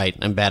it's his right.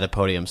 I'm bad at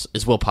podiums.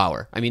 Is Will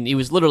Power. I mean, he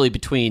was literally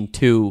between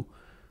two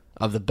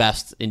of the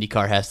best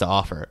IndyCar has to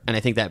offer, and I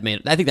think that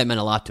meant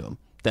a lot to him.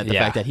 That the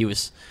fact that he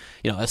was,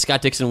 a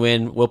Scott Dixon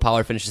win, Will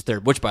Power finishes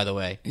third, which by the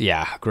way,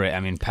 great. I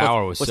mean,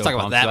 Power was. Let's so talk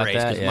about that race.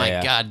 That.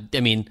 My God,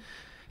 I mean.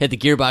 Hit the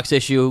gearbox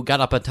issue,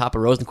 got up on top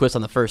of Rosenquist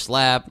on the first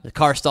lap. The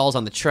car stalls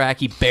on the track.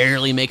 He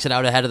barely makes it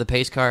out ahead of the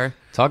pace car.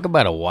 Talk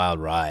about a wild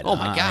ride. Oh,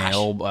 my gosh. I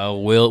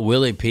mean,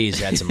 Willie P's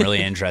had some really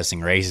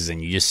interesting races,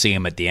 and you just see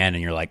him at the end,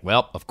 and you're like,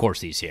 well, of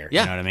course he's here.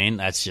 Yeah. You know what I mean?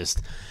 That's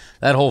just –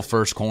 that whole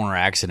first corner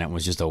accident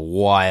was just a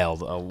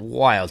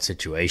wild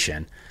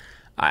situation.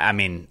 I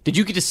mean – Did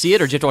you get to see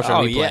it, or did you have to watch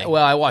the replay? Yeah.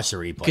 Well, I watched the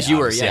replay. Because you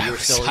were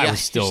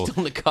still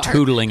in the car.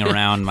 Tootling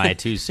around my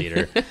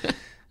two-seater.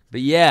 But,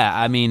 yeah,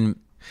 I mean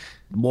 –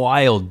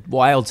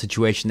 wild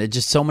situation. There's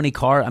just so many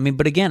cars. I mean,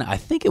 but again, I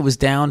think it was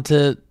down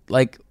to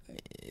like,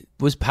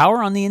 was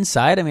Power on the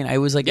inside? I mean, it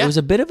was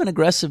a bit of an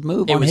aggressive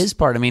move on his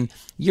part. I mean,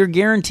 you're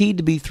guaranteed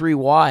to be 3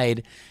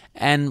 wide,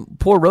 And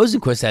poor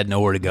Rosenquist had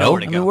nowhere to go.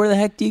 I mean, where the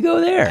heck do you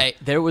go there? Hey,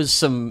 there was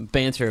some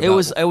banter. It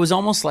was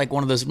almost like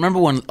one of those. Remember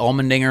when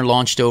Allmendinger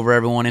launched over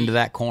everyone into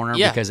that corner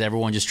because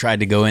everyone just tried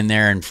to go in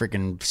there and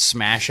freaking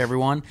smash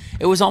everyone?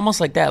 It was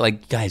almost like that.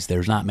 Like, guys,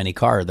 there's not many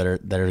cars that are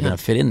going to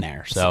fit in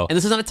there. So, and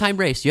this is not a time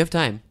race. You have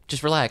time.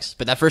 Just relax.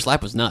 But that first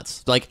lap was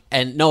nuts.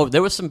 And no,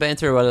 there was some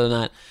banter whether or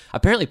not.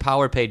 Apparently,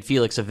 Power paid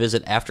Felix a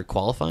visit after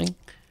qualifying.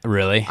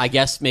 Really? I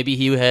guess maybe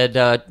he had.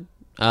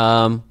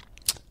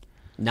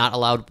 Not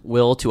allowed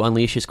Will to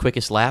unleash his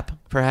quickest lap,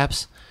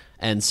 perhaps.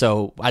 And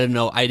so, I don't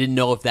know. I didn't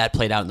know if that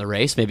played out in the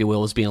race. Maybe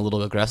Will was being a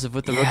little aggressive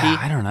with the rookie.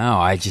 I don't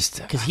know.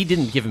 Because he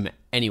didn't give him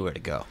anywhere to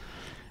go.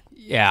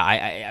 Yeah,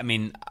 I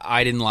mean,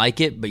 I didn't like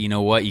it, but you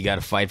know what? You got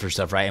to fight for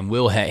stuff, right? And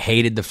Will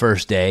hated the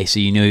first day, so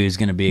you knew he was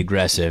going to be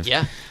aggressive.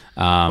 Yeah.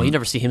 Well, you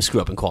never see him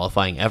screw up in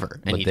qualifying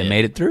ever. And but they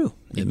made it through.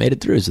 They made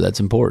it through, so that's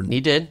important. He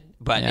did.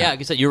 But yeah,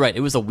 like I said, you're right.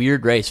 It was a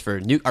weird race or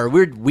a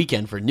weird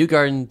weekend for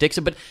Newgarden,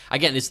 Dixon. But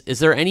again, is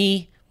there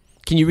any...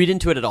 Can you read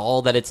into it at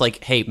all that it's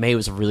like, hey, May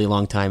was a really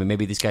long time, and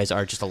maybe these guys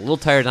are just a little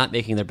tired, not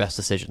making their best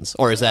decisions,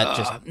 or is that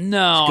just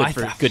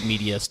good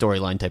media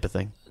storyline type of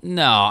thing?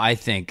 No, I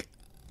think,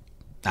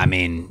 I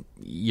mean,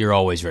 you're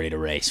always ready to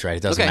race, right?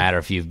 It doesn't matter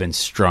if you've been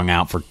strung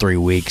out for 3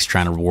 weeks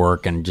trying to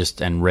work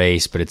and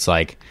race, but it's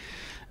like,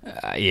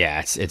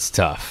 it's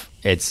tough.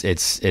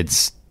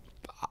 It's.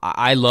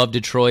 I love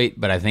Detroit,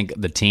 but I think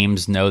the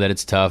teams know that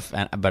it's tough.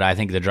 But I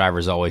think the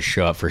drivers always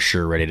show up for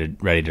sure, ready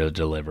to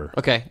deliver.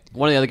 Okay,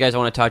 one of the other guys I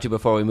want to talk to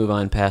before we move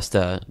on past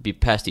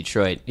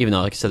Detroit, even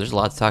though, like I said, there's a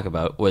lot to talk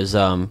about, was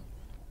Takuma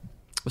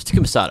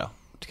Sato.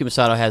 Takuma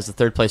Sato has the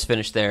third place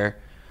finish there.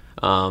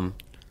 I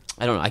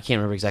don't know. I can't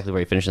remember exactly where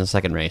he finished in the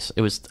second race.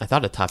 It was, I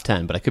thought, a top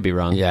 10, but I could be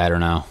wrong. Yeah, I don't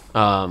know.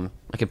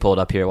 I can pull it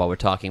up here while we're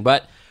talking,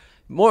 but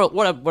more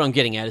what I'm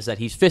getting at is that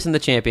he's fifth in the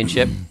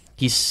championship.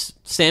 He's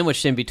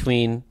sandwiched in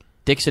between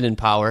Dixon and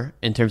Power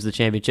in terms of the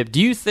championship.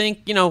 Do you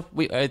think,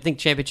 I think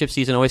championship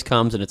season always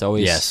comes and it's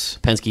always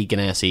Penske,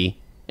 Ganassi,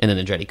 and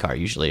then Andretti car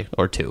usually,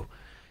 or two.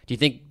 Do you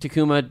think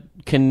Takuma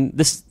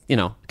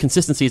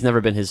consistency has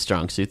never been his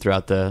strong suit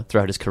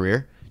throughout his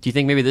career? Do you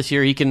think maybe this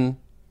year he can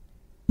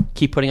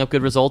keep putting up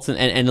good results and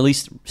at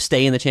least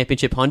stay in the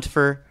championship hunt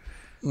for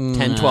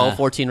 10, 12,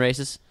 14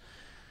 races?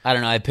 I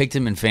don't know. I picked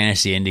him in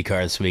fantasy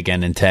IndyCar this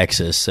weekend in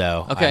Texas,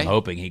 so I'm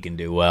hoping he can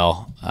do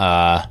well.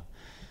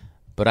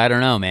 But I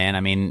don't know, man. I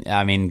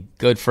mean,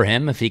 good for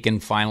him if he can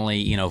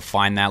finally,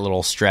 find that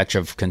little stretch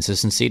of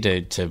consistency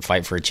to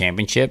fight for a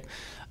championship.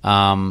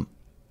 But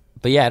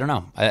yeah, I don't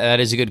know. That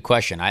is a good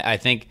question. I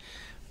think,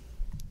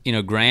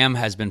 Graham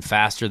has been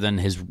faster than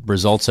his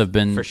results have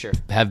been. For sure.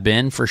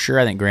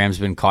 I think Graham's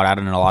been caught out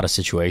in a lot of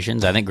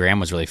situations. I think Graham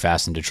was really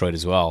fast in Detroit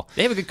as well.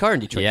 They have a good car in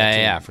Detroit.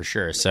 Yeah, for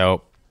sure.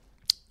 So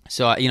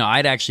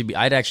I'd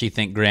actually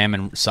think Graham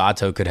and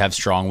Sato could have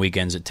strong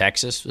weekends at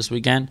Texas this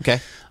weekend.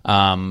 Okay.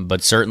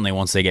 But certainly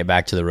once they get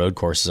back to the road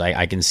courses,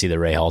 I can see the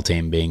Ray Hall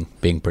team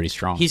being pretty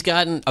strong. He's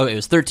gotten it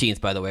was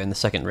 13th by the way in the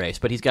second race,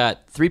 but he's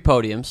got 3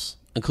 podiums,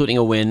 including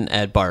a win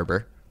at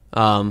Barber.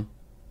 1,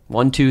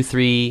 2,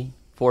 3,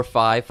 4,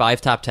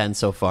 5 top 10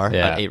 so far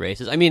at 8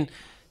 races. I mean,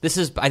 I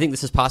think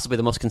this is possibly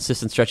the most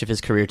consistent stretch of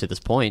his career to this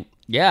point.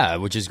 Yeah,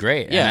 which is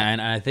great. Yeah,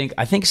 and I think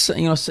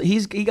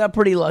he got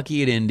pretty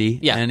lucky at Indy.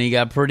 Yeah, and he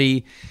got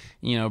pretty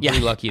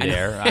lucky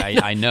there.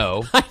 I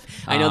know.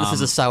 I know this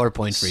is a sour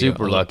point for you.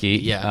 Super lucky.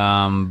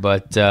 Yeah.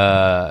 But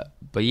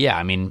yeah,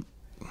 I mean,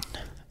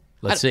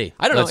 let's see.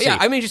 I don't know. Yeah,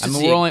 I'm interested to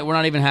see. We're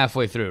not even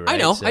halfway through, right? I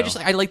know.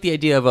 So. I like the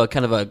idea of a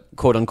kind of a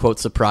quote unquote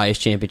surprise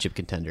championship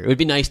contender. It would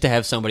be nice to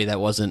have somebody that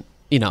wasn't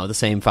the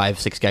same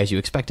 5-6 guys you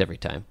expect every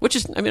time. Which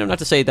is, I'm not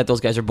to say that those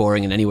guys are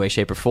boring in any way,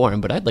 shape, or form,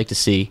 but I'd like to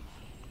see,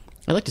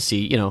 a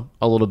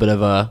little bit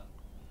of a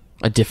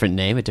different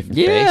name, a different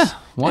face. Yeah,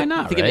 why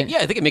not? I think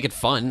it'd make it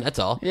fun. That's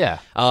all. Yeah.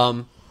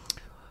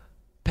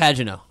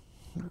 Pagano,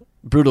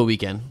 brutal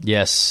weekend.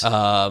 Yes.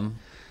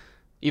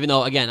 Even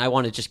though, again, I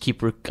want to just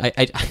keep.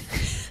 I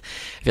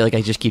feel like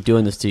I just keep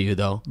doing this to you,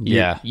 though.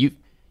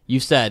 You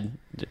said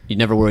you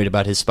never worried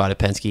about his spot at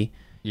Penske.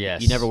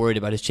 Yes. You never worried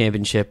about his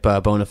championship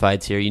bona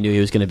fides here. You knew he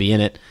was going to be in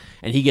it.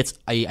 And he gets,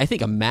 I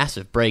think, a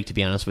massive break, to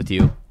be honest with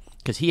you.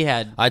 Because he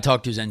had... I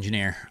talked to his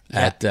engineer.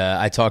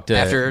 I talked to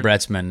after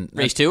Bretzman.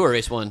 Race 2 or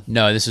race 1?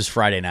 No, this was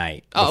Friday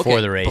night. Before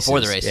the race. Before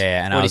the race.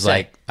 Yeah, and I was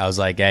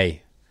like,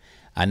 hey,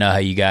 I know how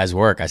you guys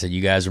work. I said,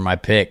 you guys are my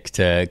pick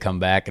to come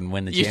back and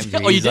win the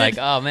championship. He's like,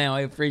 oh, man, I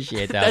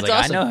appreciate that. I was like,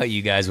 awesome. I know how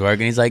you guys work.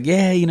 And he's like,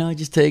 yeah,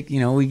 just take,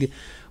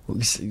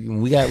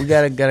 we got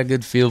a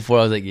good feel for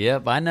it. I was like,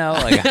 yep, I know.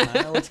 Like,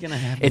 I know what's gonna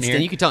happen here.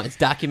 You can tell it's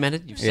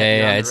documented. You've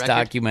it's record.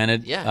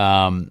 Documented.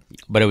 Yeah.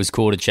 But it was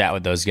cool to chat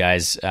with those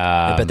guys.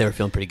 I bet they were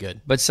feeling pretty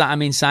good. But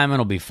Simon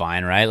will be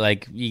fine, right?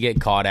 Like you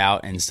get caught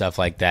out and stuff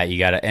like that. You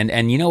gotta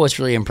and you know what's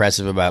really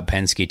impressive about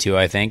Penske too?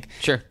 I think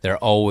sure they're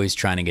always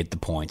trying to get the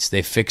points.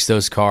 They fix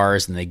those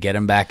cars and they get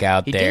them back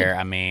out there.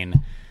 I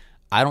mean.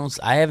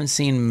 I haven't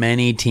seen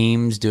many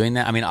teams doing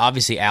that. I mean,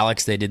 obviously,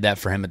 Alex, they did that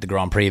for him at the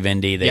Grand Prix of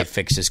Indy. They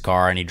fixed his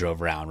car and he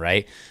drove around,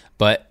 right?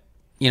 But,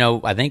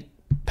 I think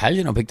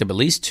Pagenaud picked up at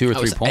least 2 or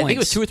 3 points. I think it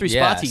was 2 or 3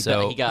 spots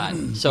he got.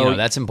 So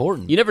that's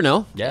important. You never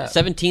know. Yeah.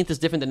 17th is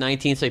different than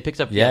 19th, so he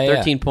picks up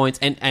 13 points.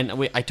 And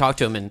I talked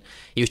to him, and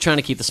he was trying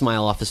to keep the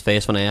smile off his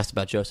face when I asked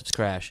about Joseph's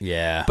crash.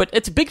 Yeah. But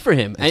it's big for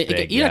him.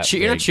 Big, you're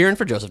not cheering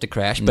for Joseph to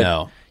crash,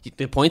 but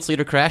the points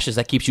leader crashes,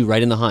 that keeps you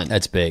right in the hunt.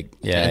 That's big.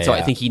 Yeah. And so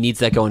I think he needs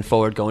that going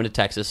forward, going to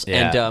Texas.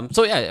 Yeah.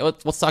 And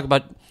let's talk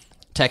about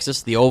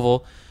Texas, the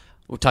Oval.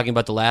 We're talking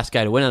about the last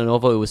guy to win on an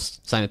Oval. It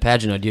was Simon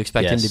Pagenaud. Do you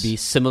expect him to be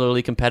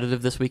similarly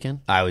competitive this weekend?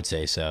 I would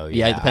say so.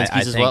 Yeah, the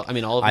Penske's as well. I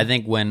mean, all of them. I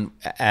think when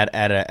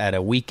at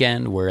a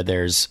weekend where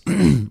there's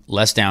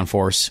less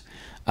downforce,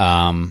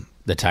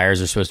 the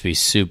tires are supposed to be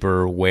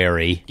super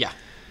wary. Yeah.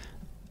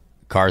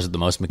 Cars with the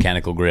most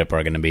mechanical grip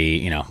are going to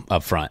be,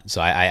 up front. So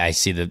I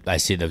see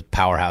the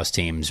powerhouse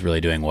teams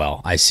really doing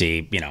well. I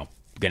see,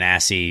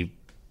 Ganassi,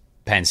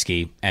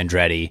 Penske,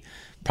 Andretti,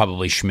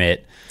 probably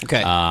Schmidt.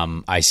 Okay.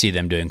 I see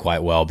them doing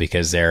quite well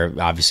because they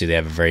have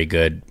a very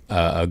good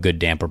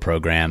damper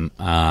program.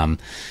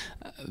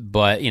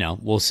 But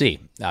we'll see,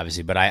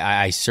 obviously. But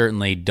I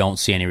certainly don't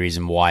see any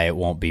reason why it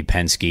won't be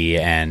Penske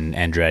and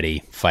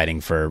Andretti fighting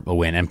for a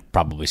win, and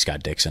probably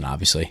Scott Dixon,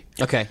 obviously.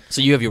 Okay,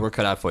 so you have your work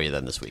cut out for you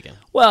then this weekend.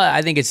 Well,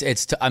 I think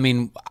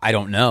I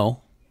don't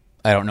know.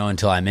 I don't know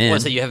until I'm in. Well,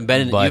 so you haven't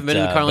been in the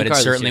Carlin car but it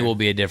certainly this year. will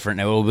be a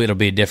different. It'll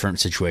be a different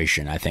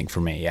situation, I think,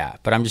 for me. Yeah,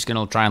 but I'm just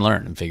gonna try and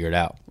learn and figure it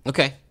out.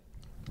 Okay.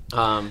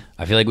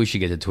 I feel like we should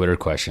get to Twitter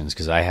questions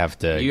because I have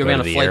to You're go on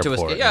to a the flight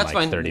airport to yeah, in that's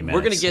like fine. 30 minutes.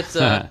 We're gonna get.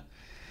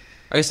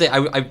 I say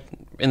I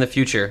in the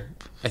future.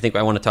 I think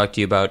I want to talk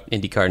to you about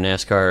IndyCar,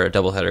 NASCAR, or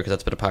doubleheader because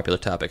that's been a popular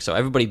topic. So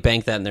everybody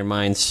bank that in their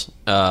minds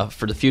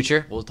for the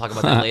future. We'll talk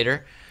about that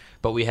later.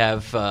 But we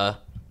have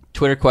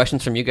Twitter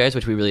questions from you guys,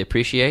 which we really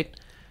appreciate.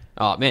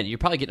 Oh man, we're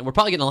probably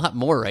getting a lot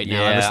more right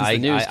now. Ever since the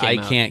news came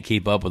out. I can't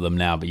keep up with them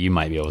now, but you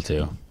might be able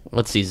to.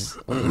 Let's see.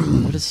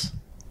 What is?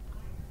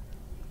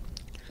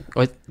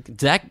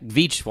 Zach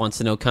Veach wants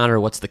to know, Connor,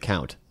 what's the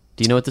count?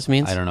 Do you know what this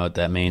means? I don't know what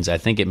that means. I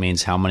think it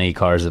means how many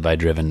cars have I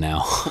driven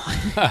now.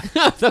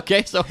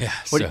 Okay, so,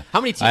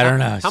 how many teams? I don't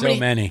know.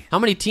 Many. How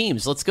many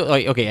teams? Let's go.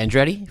 Okay,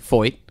 Andretti,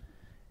 Foyt,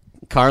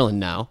 Carlin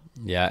now.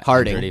 Yeah,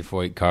 Harding. Andretti,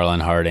 Foyt, Carlin,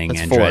 Harding,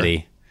 That's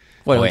Andretti.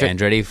 4.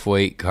 Andretti,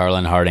 Foyt,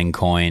 Carlin, Harding,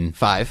 Coyne.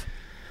 5.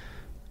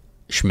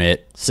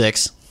 Schmidt.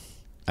 6.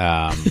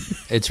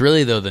 It's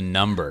really, though,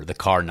 the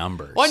car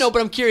numbers. Well, I know,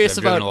 but I'm curious I've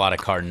about... driven a lot of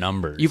car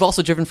numbers. You've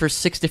also driven for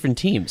 6 different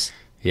teams.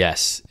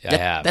 Yes, I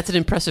have. That's an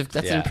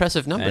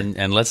impressive number.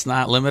 And let's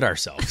not limit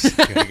ourselves.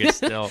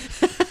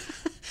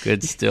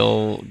 Could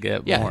still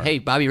get more. Yeah, hey,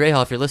 Bobby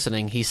Rahal, if you're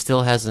listening, he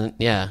still hasn't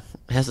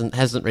raced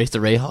a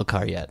Rahal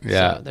car yet.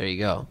 Yeah. So there you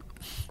go.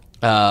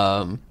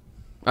 All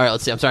right,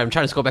 let's see. I'm sorry, I'm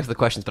trying to scroll back to the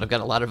questions, but I've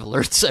got a lot of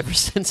alerts ever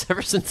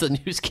since the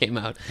news came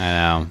out. I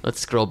know.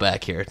 Let's scroll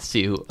back here. Let's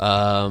see.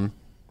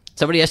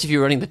 Somebody asked if you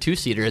were running the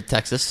 2-seater at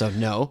Texas, so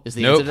no is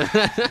the answer to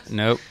that.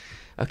 Nope.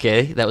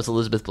 Okay, that was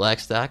Elizabeth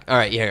Blackstock. All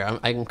right, here,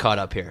 I'm caught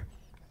up here.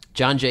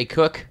 John J.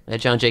 Cook.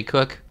 John J.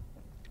 Cook.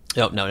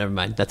 Oh, no, never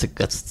mind.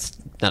 That's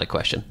not a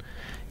question.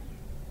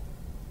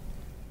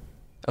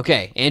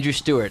 Okay, Andrew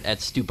Stewart at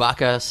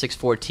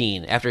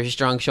Stubaka614. After his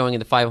strong showing in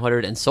the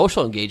 500 and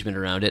social engagement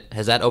around it,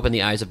 has that opened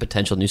the eyes of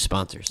potential new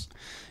sponsors?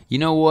 You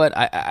know what?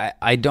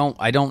 I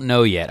don't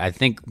know yet. I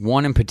think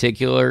one in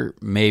particular,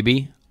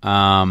 maybe.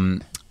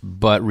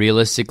 But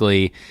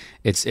realistically,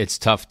 it's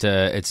tough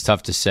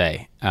to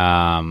say.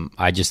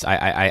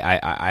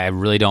 I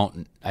really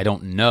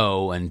don't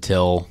know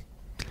until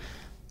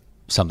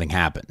something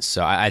happens.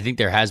 So I think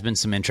there has been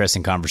some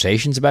interesting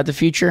conversations about the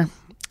future,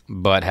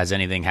 but has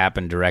anything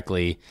happened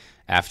directly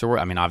afterward?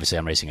 I mean, obviously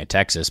I'm racing at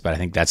Texas, but I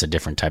think that's a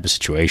different type of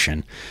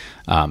situation.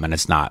 And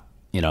it's not,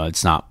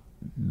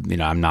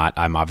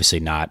 I'm obviously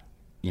not,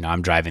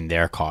 I'm driving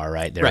their car,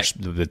 right?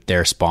 With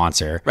their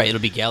sponsor. Right, it'll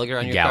be Gallagher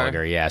on your car?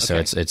 Gallagher, yeah. So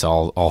it's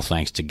all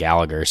thanks to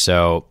Gallagher.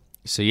 So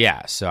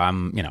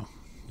I'm,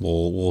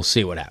 we'll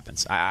see what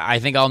happens. I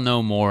think I'll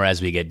know more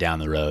as we get down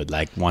the road,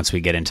 like once we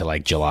get into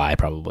like July,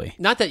 probably.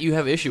 Not that you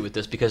have issue with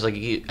this, because I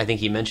think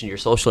he mentioned your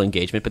social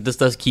engagement, but this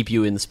does keep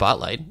you in the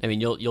spotlight. I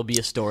mean, you'll be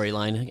a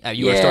storyline.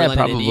 You were a storyline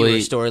at Indy, you were a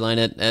storyline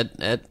at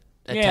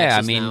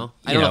Texas now.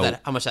 I don't know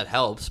how much that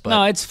helps, but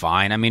no, it's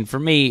fine. I mean, for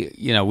me,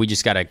 we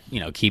just got to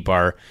keep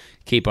our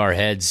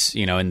heads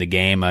in the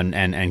game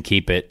and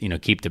keep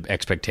the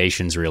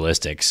expectations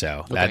realistic.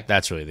 So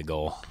that's really the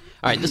goal.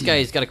 All right, this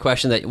guy's got a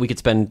question that we could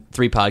spend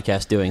 3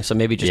 podcasts doing, so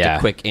maybe just a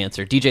quick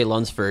answer. DJ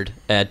Lunsford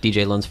at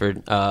DJ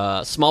Lunsford.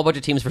 Small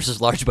budget teams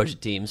versus large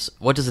budget teams.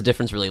 What does the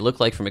difference really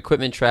look like from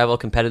equipment, travel,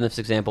 competitiveness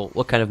example?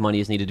 What kind of money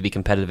is needed to be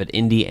competitive at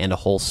Indy and a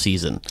whole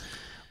season?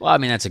 Well, I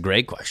mean, that's a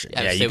great question.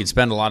 Yeah, you could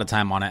spend a lot of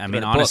time on it. I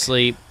mean,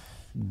 honestly,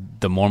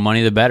 the more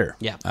money, the better.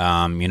 Yeah.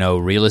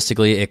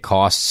 Realistically, it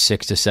costs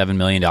 $6 to $7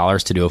 million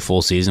to do a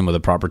full season with a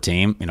proper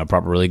team,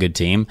 proper really good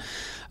team.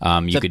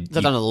 Is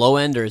that on the low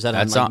end, or is that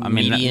on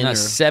median?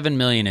 $7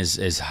 million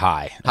is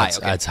high.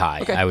 That's high.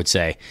 Okay. I would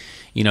say.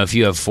 If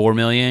you have $4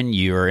 million,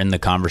 you're in the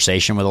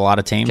conversation with a lot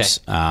of teams.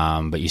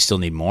 Okay. But you still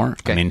need more.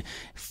 Okay. I mean,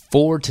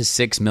 $4 to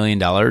 $6 million,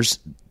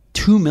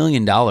 $2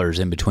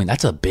 million in between.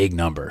 That's a big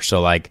number.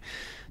 So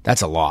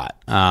That's a lot.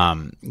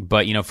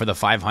 But for the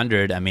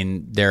 500, I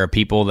mean, there are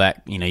people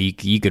that,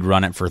 you could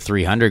run it for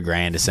 300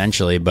 grand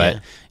essentially,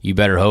 but you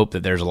better hope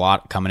that there's a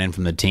lot coming in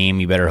from the team.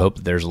 You better hope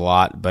that there's a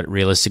lot, but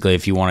realistically,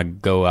 if you want to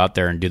go out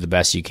there and do the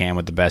best you can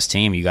with the best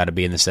team, you got to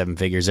be in the 7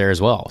 figures there as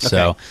well. Okay.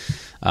 So,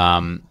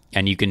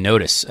 and you can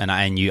notice,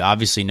 and you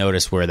obviously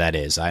notice where that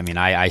is. I mean,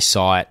 I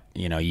saw it.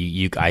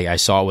 I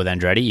saw it with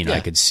Andretti. I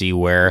could see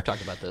where, about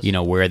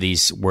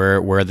this.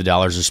 where the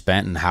dollars are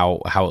spent and how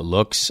it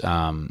looks.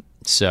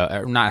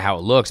 So not how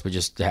it looks, but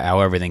just how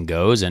everything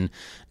goes. And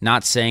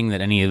not saying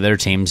that any of their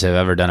teams have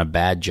ever done a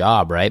bad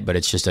job, right? But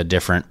it's just a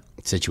different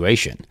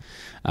situation.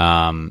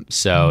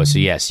 So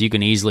yes, you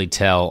can easily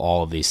tell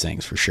all of these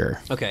things for sure.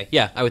 Okay,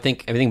 yeah, I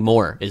think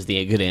more is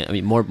the good. I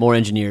mean, more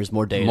engineers,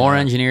 more data, more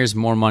engineers,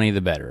 more money,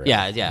 the better.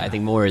 Right? Yeah. I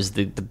think more is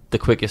the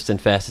quickest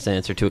and fastest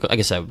answer to it. Like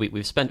I said,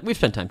 we've spent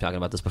time talking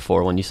about this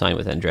before when you signed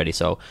with Andretti.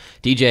 So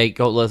DJ,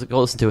 go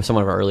listen to some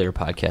of our earlier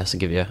podcasts and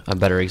give you a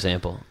better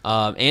example.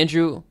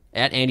 Andrew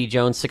at Andy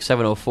Jones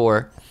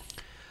 6704.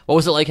 What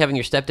was it like having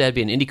your stepdad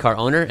be an IndyCar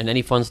owner, and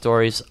any fun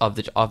stories of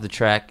the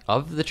track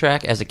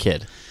as a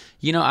kid?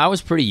 I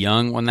was pretty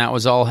young when that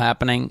was all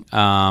happening.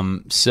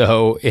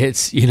 So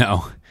it's,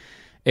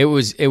 it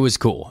was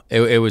cool.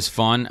 It was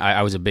fun.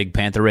 I was a big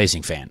Panther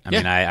Racing fan. I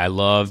mean, I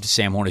loved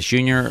Sam Hornish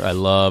Jr. I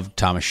loved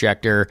Thomas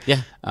Scheckter.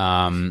 Yeah.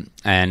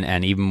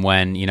 And even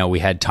when, we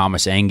had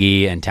Thomas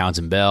Engie and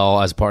Townsend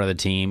Bell as part of the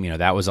team,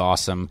 that was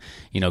awesome.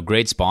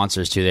 Great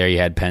sponsors too there. You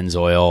had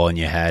Pennzoil, and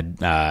you had,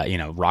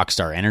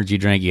 Rockstar Energy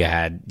Drink. You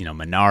had,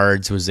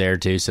 Menards was there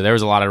too. So there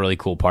was a lot of really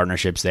cool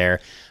partnerships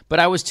there. But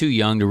I was too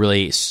young to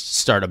really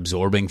start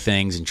absorbing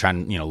things and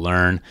trying to,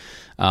 learn.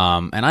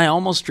 And I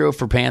almost drove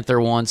for Panther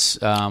once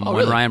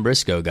when Ryan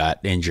Briscoe got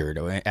injured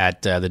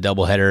at the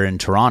doubleheader in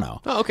Toronto.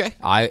 Oh, okay.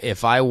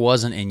 If I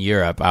wasn't in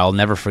Europe, I'll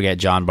never forget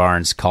John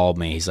Barnes called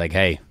me. He's like,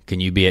 "Hey, can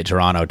you be at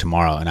Toronto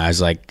tomorrow?" And I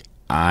was like,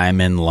 "I'm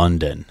in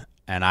London."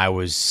 And I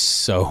was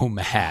so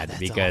mad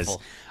because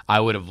awful. I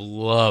would have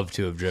loved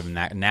to have driven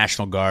that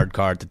National Guard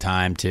car at the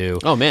time too.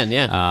 Oh man,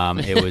 yeah.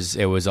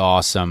 It was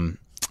awesome.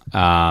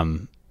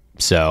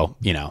 So,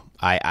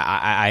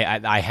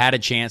 I had a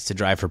chance to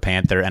drive for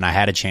Panther, and I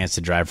had a chance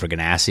to drive for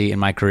Ganassi in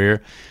my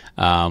career,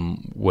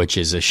 which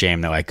is a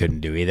shame that I couldn't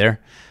do either.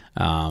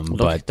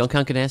 But don't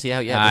count Ganassi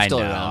out yet.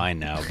 I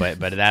know, but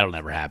that'll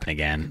never happen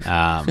again.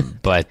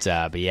 But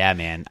yeah,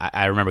 man,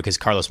 I remember because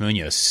Carlos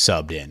Munoz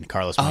subbed in.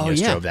 Carlos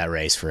Munoz drove that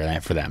race for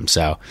them.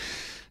 So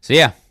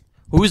yeah.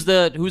 Who's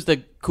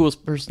the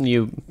coolest person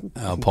you?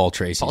 Paul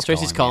Tracy. Paul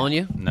Tracy's calling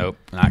you? Nope,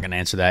 not going to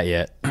answer that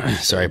yet.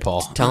 Sorry,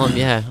 Paul. Tell him,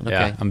 yeah. Okay.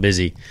 Yeah, I'm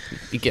busy.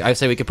 I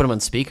say we could put him on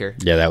speaker.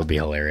 Yeah, that would be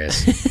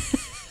hilarious.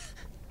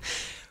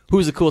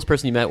 Who's the coolest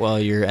person you met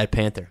while you're at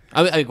Panther?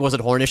 Was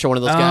it Hornish or one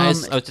of those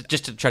guys?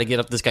 Just to try to get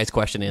up this guy's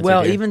question answered.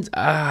 Well, here. even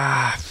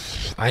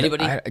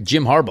anybody?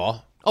 Jim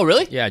Harbaugh. Oh,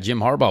 really? Yeah, Jim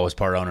Harbaugh was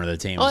part owner of the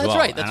team as well.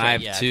 That's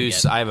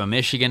right. I have a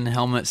Michigan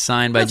helmet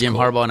signed by Jim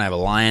Harbaugh, and I have a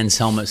Lions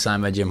helmet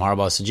signed by Jim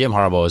Harbaugh. So Jim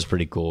Harbaugh was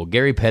pretty cool.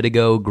 Gary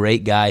Pedigo,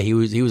 great guy. He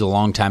was a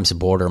longtime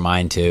supporter of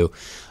mine too.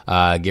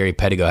 Gary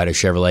Pedigo had a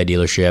Chevrolet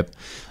dealership.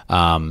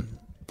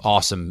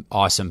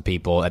 Awesome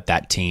people at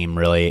that team,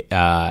 really.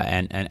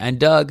 And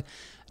Doug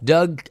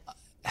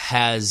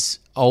has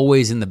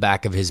always in the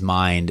back of his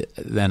mind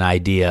an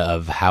idea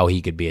of how he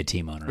could be a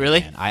team owner. Really?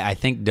 Again. I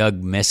think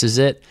Doug misses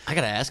it. I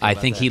gotta ask him I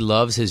think that. He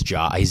loves his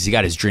job. He's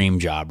got his dream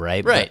job,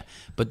 right? Right.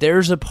 But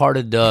there's a part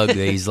of Doug that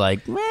he's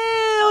like,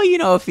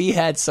 well, if he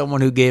had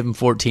someone who gave him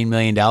 $14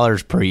 million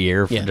per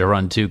year to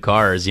run 2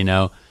 cars,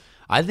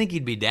 I think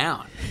he'd be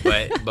down.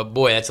 But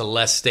boy, that's a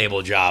less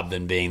stable job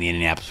than being the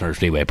Indianapolis Motor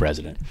Speedway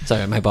president.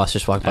 Sorry, my boss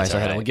just walked by, so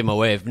I had to give him a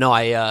wave. No,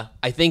 I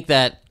think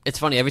that it's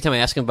funny. Every time I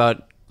ask him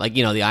about the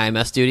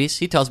IMS duties,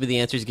 he tells me the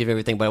answers, give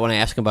everything. But when I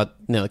ask him about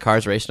the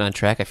cars racing on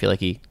track, I feel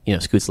like he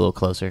scoots a little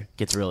closer,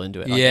 gets real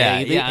into it.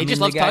 He just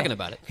loves talking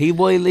about it.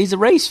 He's a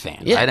race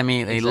fan, right? I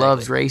mean, exactly. He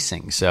loves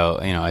racing, so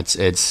it's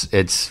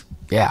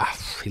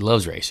he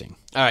loves racing.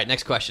 All right,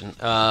 next question.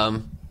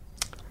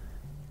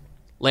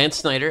 Lance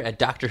Snyder at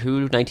Doctor Who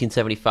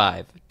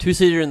 1975.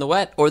 2-seater in the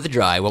wet or the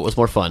dry? What was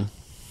more fun?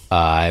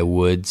 I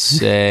would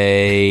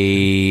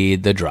say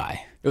the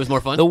dry. It was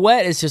more fun? The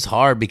wet is just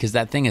hard because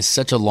that thing is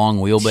such a long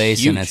wheelbase,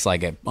 Huge. and it's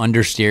like it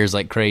understeers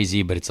like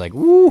crazy, but it's like,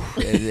 woo.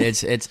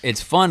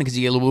 It's fun because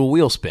you get a little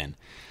wheel spin.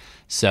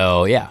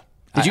 So, yeah.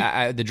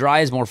 The dry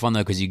is more fun,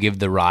 though, because you give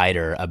the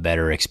rider a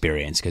better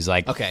experience.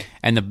 Okay.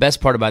 And the best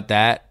part about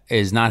that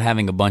is not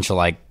having a bunch of,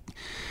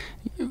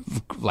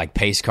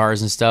 pace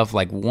cars and stuff.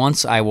 Like,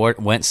 once I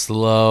went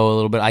slow a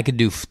little bit, I could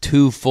do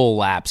 2 full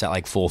laps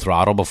at full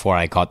throttle before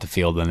I caught the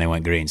field when they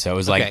went green. So it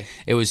was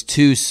it was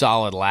 2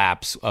 solid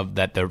laps of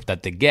that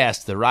the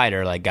guest, the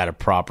rider, got a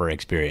proper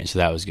experience. So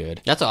that was good.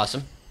 That's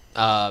awesome.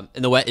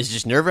 in the wet is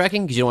just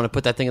nerve-wracking because you don't want to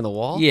put that thing in the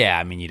wall? Yeah,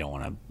 I mean, you don't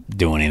want to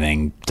do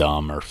anything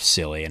dumb or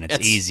silly, and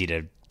it's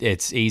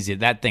easy.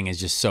 That thing is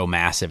just so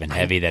massive and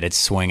heavy that it's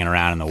swinging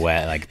around in the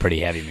wet like a pretty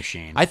heavy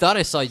machine. I thought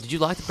I saw you. Did you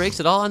lock the brakes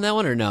at all on that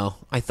one or no?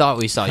 I thought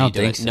we saw you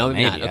do it. So. No,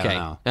 maybe, not. Okay. I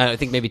don't know. I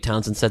think maybe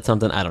Townsend said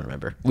something. I don't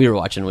remember. We were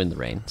watching Win the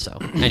Rain. So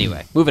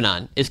anyway, moving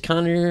on. Is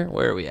Connor,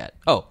 where are we at?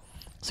 Oh,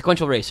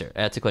 Sequential Racer.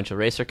 At Sequential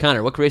Racer.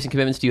 Connor, what racing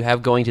commitments do you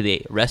have going to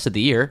the rest of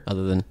the year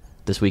other than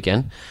this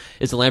weekend?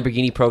 Is the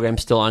Lamborghini program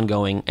still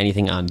ongoing?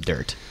 Anything on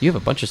dirt? You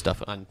have a bunch of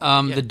stuff on.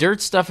 The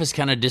dirt stuff is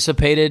kind of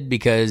dissipated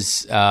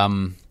because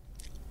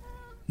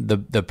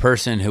the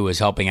person who was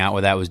helping out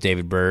with that was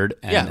David Bird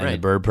and the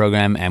Bird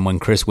program. And when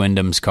Chris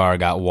Wyndham's car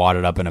got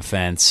wadded up in a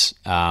fence,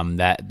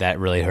 that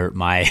really hurt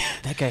my.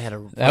 That guy had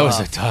a.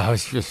 I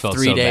just felt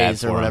 3 so bad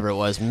days for or him. whatever it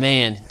was.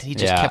 Man, he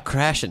just kept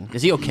crashing.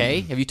 Is he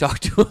okay? Have you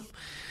talked to him?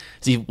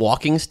 Is he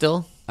walking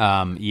still?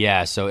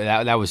 Yeah. So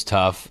that was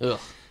tough. Ugh.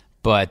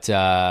 But,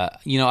 I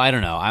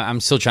don't know. I'm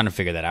still trying to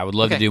figure that out. I would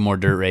love to do more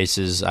dirt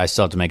races. I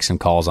still have to make some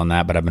calls on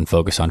that, but I've been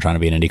focused on trying to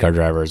be an IndyCar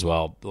driver as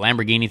well. The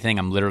Lamborghini thing,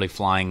 I'm literally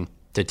flying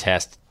to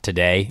test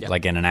today,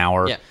 like in an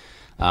hour,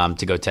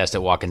 to go test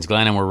at Watkins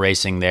Glen, and we're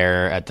racing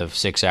there at the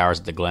 6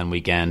 hours at the Glen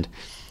weekend.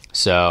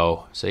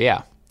 So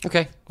yeah.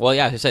 Okay. Well,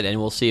 yeah, as I said, and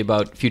we'll see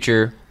about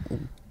future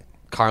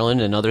Carlin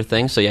and other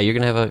things. So, yeah, you're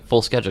going to have a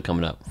full schedule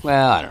coming up.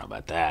 Well, I don't know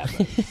about that,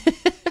 but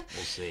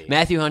we'll see.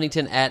 Matthew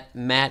Huntington at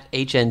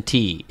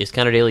MattHNT. Is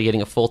Connor Daly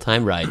getting a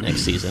full-time ride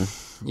next season?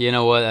 You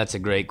know what? That's a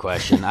great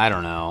question. I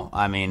don't know.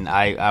 I mean,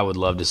 I would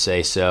love to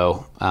say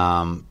so,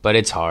 but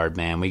it's hard,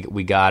 man.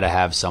 We got to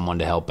have someone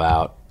to help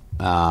out.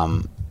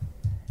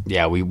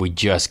 We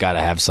just got to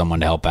have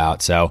someone to help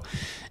out. So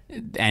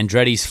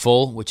Andretti's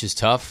full, which is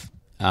tough,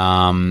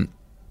 but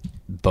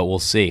we'll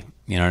see.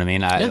 You know what I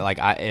mean?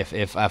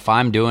 If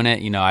I'm doing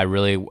it,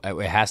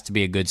 it has to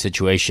be a good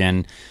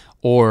situation.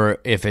 Or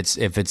if it's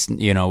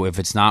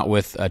not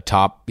with a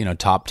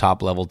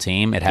top level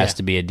team, it has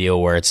to be a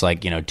deal where it's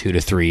like 2 to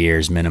 3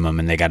 years minimum,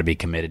 and they got to be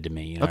committed to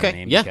me. You know what I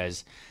mean? Yeah.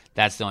 Because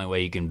that's the only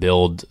way you can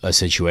build a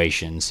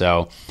situation.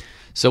 So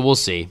we'll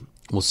see.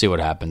 We'll see what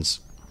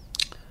happens.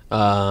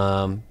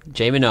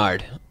 Jay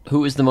Menard,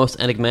 who is the most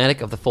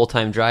enigmatic of the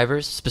full-time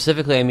drivers?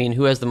 Specifically, I mean,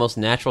 who has the most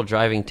natural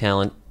driving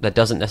talent that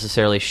doesn't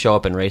necessarily show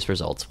up in race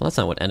results? Well, that's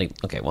not what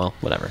okay, well,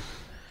 whatever.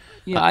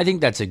 Yeah, I think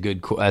that's a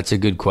good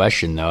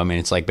question, though. I mean,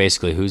 it's like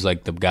basically who's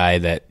like the guy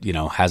that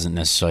hasn't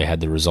necessarily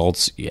had the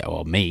results. Yeah,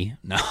 well, me.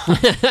 No,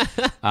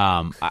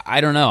 I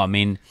don't know. I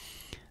mean,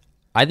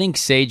 I think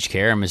Sage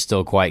Karam is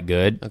still quite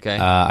good. Okay,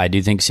 I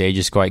do think Sage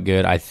is quite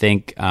good. I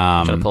think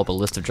trying to pull up a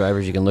list of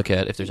drivers you can look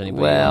at if there's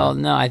anybody. Well,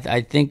 no,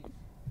 I think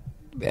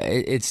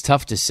it's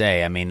tough to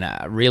say. I mean,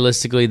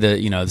 realistically,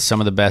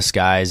 some of the best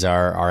guys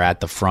are at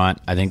the front.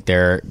 I think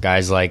they're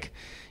guys like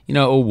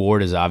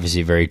O'Ward is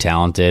obviously very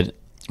talented.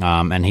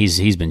 And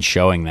he's been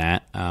showing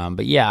that.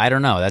 But yeah, I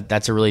don't know.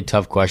 That's a really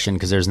tough question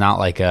because there's not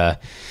like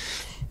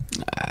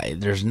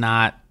there's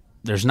not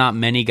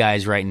many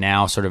guys right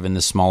now sort of in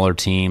the smaller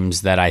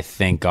teams that I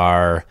think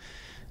are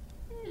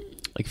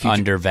like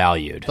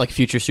undervalued, like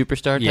future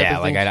superstar type yeah,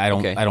 of like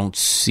things? I don't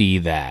see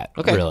that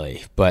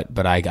really,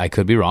 but I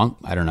could be wrong.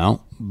 I don't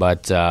know,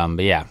 but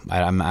yeah,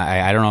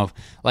 I don't know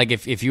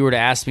if you were to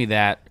ask me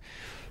that,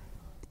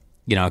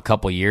 a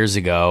couple years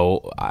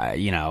ago, I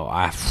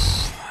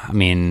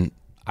mean,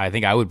 I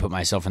think I would put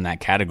myself in that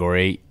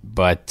category,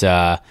 but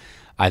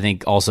I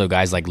think also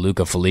guys like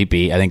Luca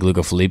Filippi. I think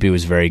Luca Filippi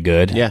was very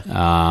good. Yeah.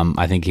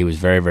 I think he was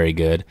very, very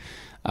good.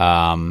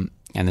 And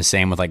the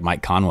same with like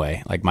Mike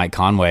Conway. Like Mike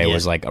Conway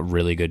was like a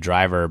really good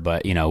driver,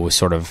 but was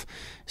sort of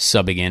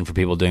subbing in for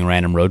people doing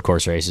random road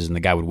course races, and the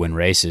guy would win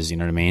races. You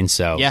know what I mean?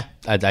 So yeah,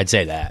 I'd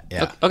say that.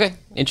 Yeah. Okay.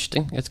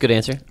 Interesting. That's a good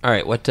answer. All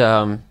right. What?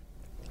 Karen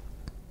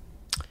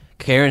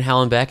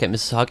Hallenbeck at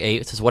Mrs. Hawk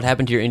 8 says, "What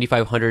happened to your Indy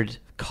 500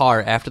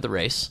 car after the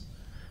race?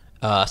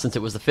 Since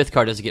it was the fifth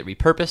car, does it get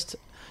repurposed?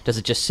 Does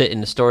it just sit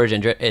in the storage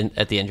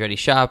at the Andretti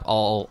shop,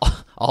 all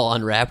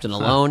unwrapped and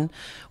alone?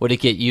 Would it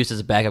get used as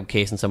a backup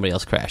case and somebody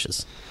else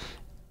crashes?"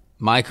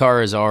 My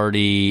car is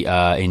already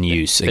in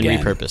use again.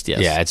 Been repurposed,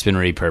 yes. Yeah, it's been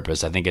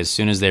repurposed. I think as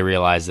soon as they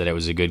realized that it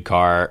was a good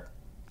car,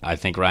 I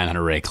think Ryan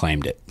Hunter-Reay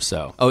claimed it.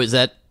 So. Oh, is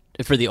that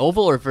for the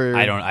oval or for?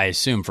 I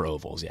assume for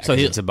ovals. Yeah, so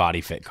it's a body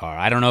fit car.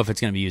 I don't know if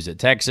it's going to be used at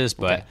Texas,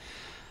 but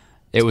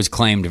it was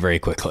claimed very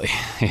quickly.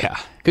 Yeah.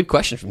 Good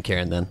question from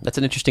Karen. Then that's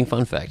an interesting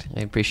fun fact. I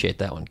appreciate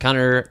that one.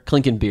 Connor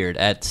Klinkenbeard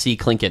at C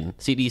Klinken.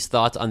 CD's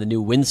thoughts on the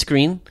new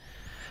windscreen,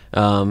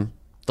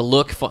 the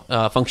look,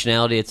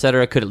 functionality,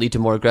 etc. Could it lead to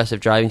more aggressive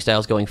driving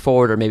styles going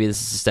forward, or maybe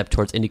this is a step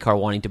towards IndyCar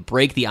wanting to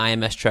break the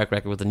IMS track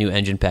record with a new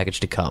engine package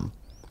to come?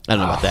 I don't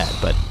know about that,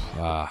 but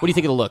what do you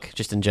think of the look,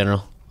 just in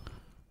general?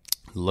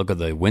 Look at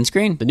the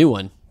windscreen? The new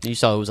one. You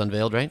saw it was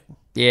unveiled, right?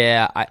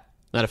 Yeah.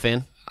 Not a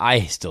fan?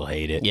 I still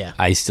hate it. Yeah.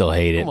 I still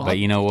hate it. Well, but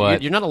you know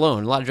what? You're not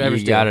alone. A lot of drivers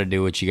do. You got to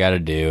do what you got to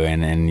do,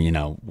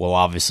 and we'll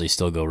obviously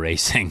still go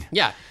racing.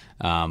 Yeah.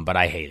 But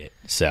I hate it.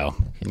 So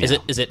Is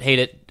it hate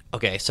it?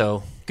 Okay,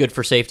 so good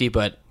for safety,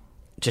 but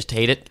just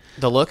hate it,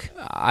 the look?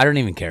 I don't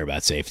even care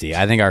about safety.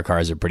 I think our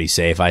cars are pretty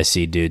safe. I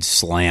see dudes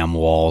slam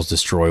walls,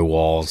 destroy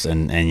walls,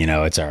 and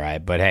it's all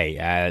right. But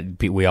hey,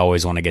 we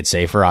always want to get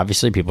safer.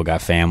 Obviously, people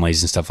got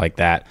families and stuff like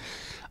that.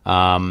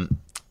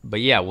 But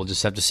yeah, we'll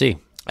just have to see.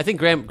 I think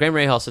Graham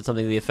Rahal said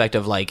something to the effect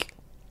of like,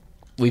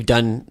 we've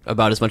done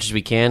about as much as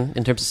we can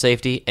in terms of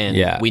safety,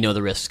 and we know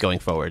the risks going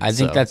forward. I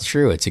think that's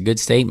true. It's a good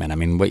statement. I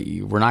mean,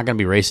 we're not going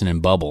to be racing in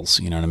bubbles.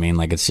 You know what I mean?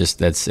 Like, it's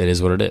just it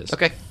is what it is.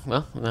 Okay,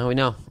 well, now we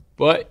know.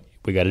 But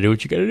we got to do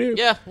what you got to do.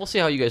 Yeah, we'll see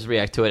how you guys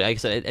react to it. Like I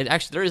said, it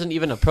actually, there isn't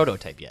even a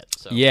prototype yet.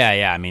 So.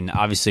 Yeah. I mean,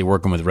 obviously,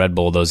 working with Red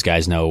Bull, those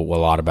guys know a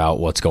lot about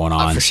what's going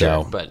on. For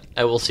sure, but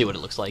I will see what it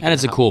looks like. And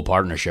it's a cool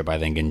partnership, I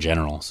think, in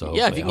general. So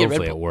yeah, if you can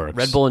hopefully get it works.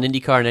 Red Bull and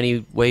IndyCar in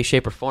any way,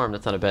 shape, or form,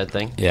 that's not a bad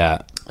thing.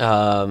 Yeah.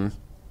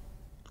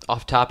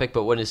 Off topic,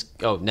 but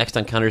next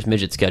on Connor's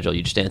midget schedule?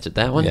 You just answered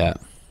that one. Yeah.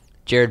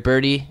 Jared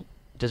Birdie,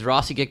 does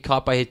Rossi get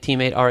caught by his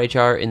teammate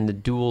RHR in the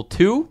Duel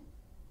 2?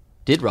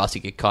 Did Rossi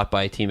get caught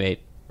by a teammate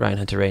Ryan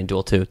Hunter-Reay in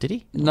Duel 2? Did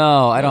he?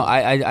 No, I don't.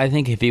 I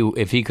think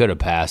if he could have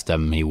passed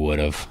him, he would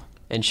have.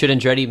 And should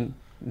Andretti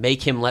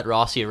make him let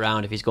Rossi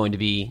around if he's going to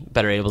be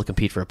better able to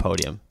compete for a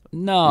podium?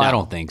 No, I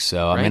don't think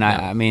so. Right?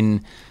 I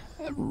mean,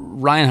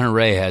 Ryan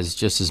Hunter-Reay has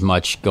just as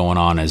much going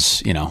on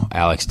as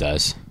Alex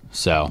does.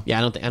 So yeah,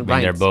 I don't think. And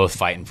they're both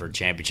fighting for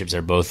championships.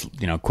 They're both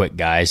quick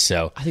guys.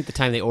 So I think the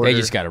time they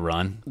just got to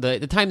run.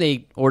 The time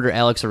they order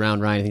Alex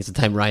around Ryan, I think it's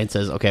the time Ryan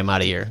says, "Okay, I'm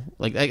out of here."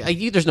 Like,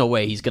 there's no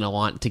way he's going to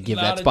want to give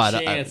that spot.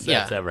 Not a chance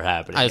that's ever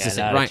happening. I was just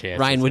saying,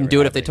 Ryan wouldn't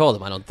do it if they told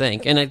him. I don't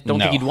think, and I don't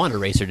think he'd want a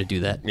racer to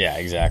do that. Yeah,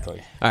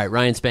 exactly. All right,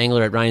 Ryan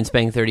Spangler at Ryan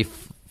Spang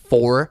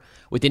 34.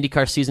 With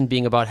IndyCar season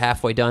being about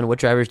halfway done, what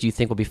drivers do you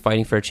think will be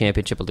fighting for a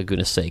championship at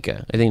Laguna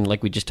Seca? I think,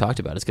 like we just talked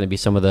about, it's going to be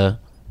some of the.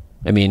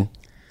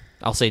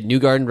 I'll say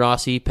Newgarden,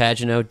 Rossi,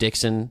 Pagenaud,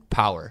 Dixon,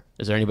 Power.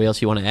 Is there anybody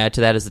else you want to add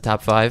to that as the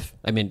top 5?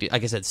 I mean,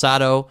 like I said,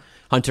 Sato,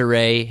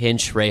 Hunter-Reay,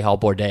 Hinch,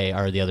 Rahal, Bourdais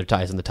are the other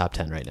ties in the top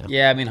 10 right now.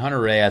 Yeah, I mean,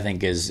 Hunter-Reay I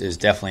think is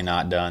definitely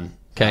not done.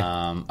 Okay.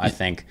 I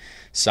think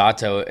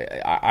Sato,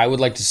 I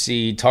would like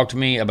to talk to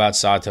me about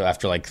Sato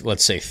after,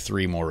 let's say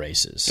 3 more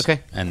races.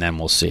 Okay. And then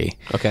we'll see.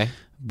 Okay.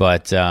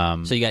 But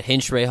so you got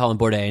Hinch, Rahal, and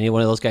Bourdais. Any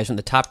one of those guys from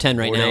the top 10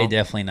 right now? Bourdais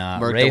definitely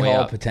not.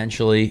 Rahal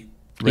potentially.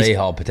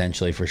 Rahal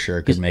potentially for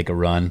sure could make a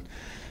run.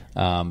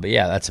 But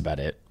yeah, that's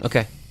about it.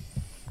 Okay.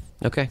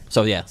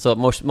 So yeah,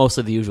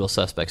 mostly the usual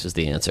suspects is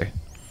the answer.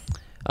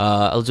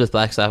 Elizabeth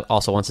Blackstock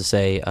also wants to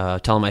say,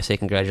 tell him I say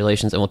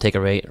congratulations, and we'll take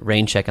a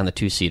rain check on the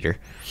 2-seater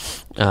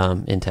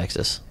in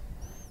Texas.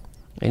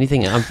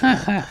 Anything?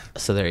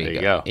 So there you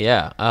go.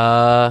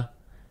 Yeah.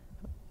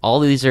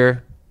 All of these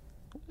are.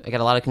 I got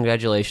a lot of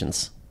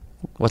congratulations.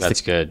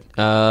 That's good.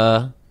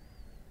 I'm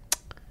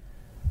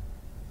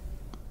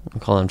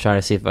trying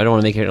to see if I don't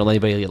want to let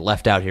anybody get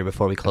left out here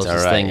before we close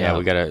this thing. Yeah, out.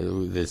 We gotta.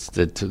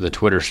 The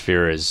Twitter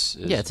sphere is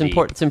it's deep.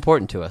 important. It's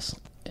important to us.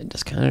 And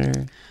does Connor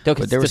think he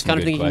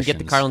can get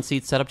the Carlin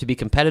seat set up to be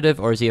competitive,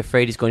 or is he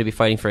afraid he's going to be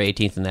fighting for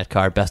 18th in that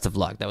car? Best of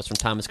luck. That was from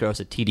Thomas Gross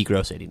at TD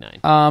Gross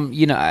 89.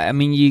 I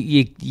mean,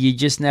 you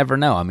just never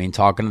know. I mean,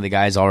 talking to the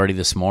guys already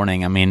this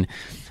morning, I mean,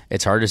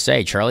 it's hard to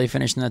say. Charlie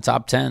finished in the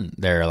top 10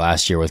 there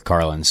last year with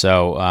Carlin.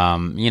 So,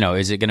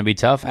 is it going to be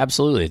tough?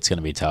 Absolutely, it's going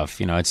to be tough.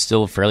 It's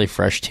still a fairly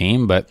fresh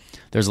team, but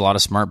there's a lot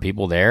of smart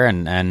people there,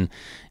 and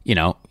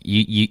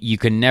you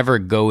can never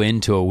go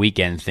into a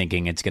weekend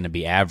thinking it's going to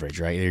be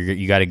average, right?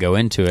 You got to go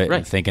into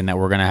it thinking that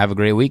we're going to have a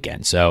great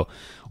weekend. So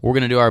we're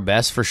going to do our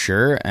best for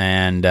sure,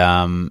 and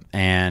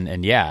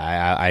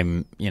yeah,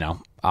 I'm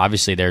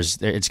obviously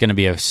it's going to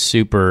be a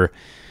super.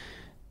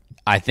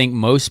 I think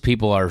most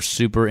people are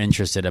super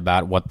interested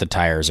about what the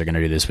tires are going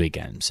to do this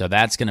weekend. So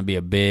that's going to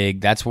be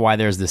that's why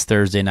there's this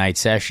Thursday night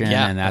session,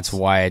 and that's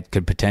why it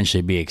could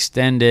potentially be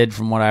extended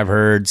from what I've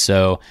heard.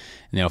 So,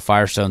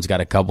 Firestone's got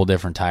a couple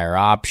different tire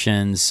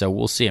options. So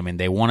we'll see. I mean,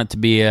 they want it to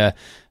be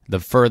the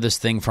furthest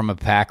thing from a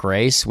pack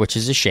race, which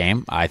is a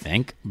shame, I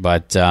think.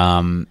 But,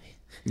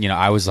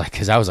 I was like,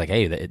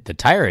 hey, the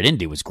tire at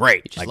Indy was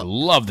great.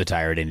 Love the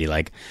tire at Indy.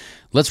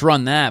 Let's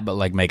run that,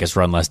 but make us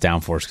run less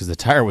downforce because the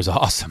tire was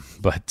awesome.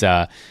 But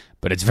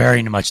it's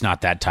very much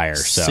not that tire.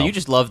 So you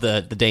just love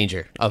the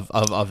danger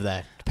of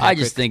that. I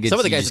just think some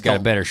of the guys just got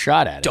a better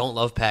shot at it. Don't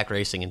love pack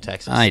racing in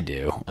Texas. I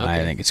do. Okay.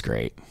 I think it's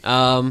great.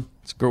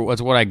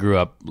 It's what I grew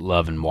up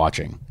loving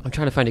watching. I'm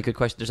trying to find a good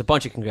question. There's a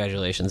bunch of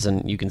congratulations,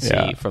 and you can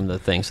see from the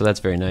thing, so that's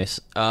very nice.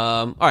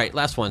 All right,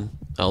 last one.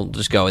 I'll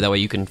just go. That way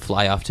you can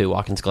fly off to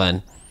Watkins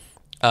Glen.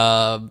 Do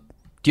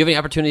you have any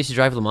opportunities to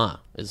drive Le Mans?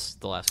 Is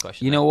the last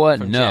question. You know what?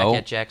 From No. Jack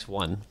at Jack's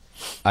 1.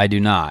 I do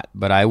not,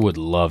 but I would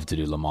love to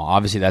do Le Mans.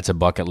 Obviously, that's a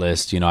bucket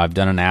list. I've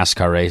done a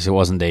NASCAR race. It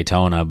wasn't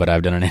Daytona, but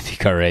I've done an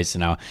IndyCar race,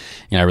 and now,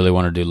 I really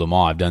want to do Le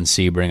Mans. I've done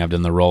Sebring. I've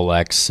done the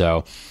Rolex.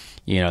 So,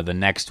 the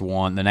next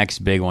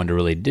big one to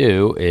really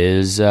do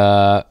is, Is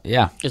Le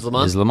Mans?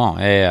 Is Le Mans.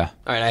 Yeah.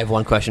 All right, I have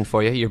one question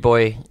for you. Your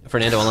boy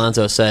Fernando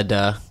Alonso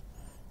said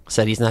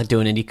he's not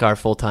doing IndyCar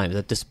full time. Is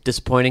that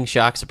disappointing?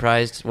 Shock?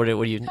 Surprised? What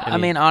do you? I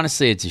mean,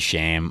 honestly, it's a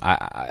shame.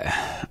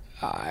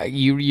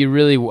 You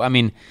really. I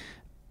mean,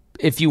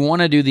 if you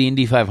want to do the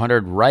Indy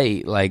 500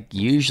 right, like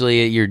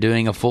usually you're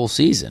doing a full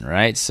season,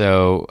 right?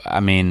 So,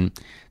 I mean,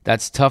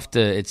 it's tough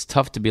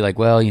to be like,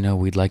 well,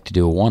 we'd like to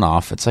do a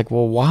one-off. It's like,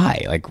 well,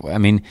 why? Like, I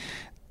mean,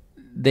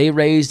 they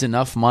raised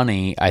enough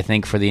money, I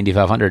think, for the Indy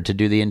 500 to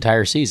do the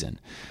entire season.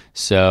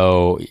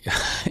 So,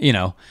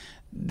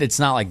 it's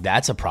not like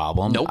that's a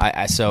problem. Nope.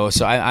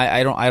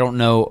 I don't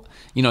know.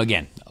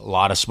 Again, a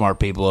lot of smart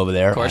people over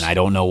there, and I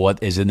don't know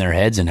what is in their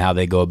heads and how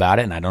they go about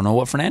it, and I don't know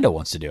what Fernando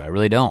wants to do. I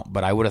really don't.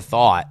 But I would have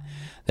thought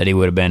that he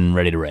would have been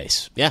ready to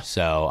race. Yeah.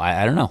 So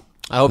I don't know.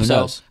 I hope Who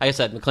so. knows? Like I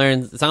said,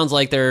 McLaren, it sounds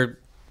like they're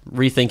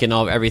rethinking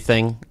all of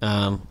everything.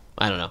 I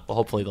don't know. Well,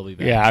 hopefully they'll be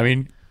back. Yeah, I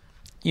mean,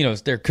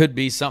 there could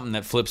be something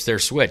that flips their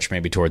switch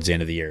maybe towards the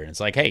end of the year. And it's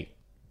like, hey,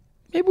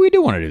 maybe we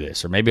do want to do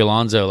this. Or maybe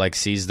Alonso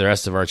sees the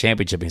rest of our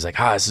championship and he's like,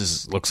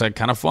 looks like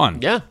kind of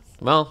fun. Yeah.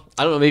 Well,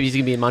 I don't know. Maybe he's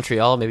going to be in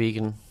Montreal. Maybe he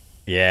can.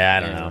 Yeah,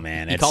 I don't know,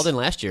 man. He called in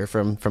last year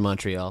from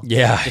Montreal.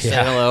 Yeah. Just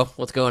saying hello.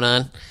 What's going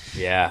on?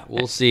 Yeah,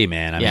 we'll see,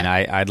 man. I mean,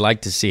 I'd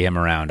like to see him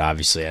around,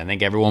 obviously. I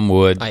think everyone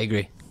would. I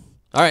agree.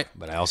 All right.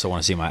 But I also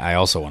want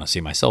to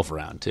see myself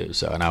around too.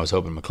 So, and I was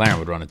hoping McLaren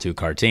would run a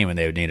 2-car team, and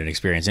they would need an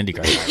experienced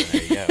IndyCar driver.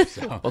 There you go.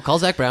 So. Well, call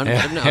Zach Brown and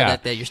let him know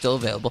that you're still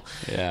available.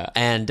 Yeah.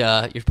 And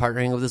you're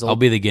partnering with this. I'll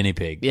be the guinea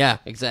pig. Yeah,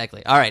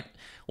 exactly. All right.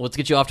 Well, let's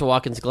get you off to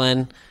Watkins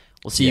Glen.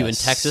 We'll see you in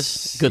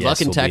Texas. Good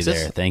luck in we'll Texas. Be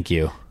there. Thank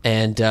you.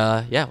 And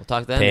we'll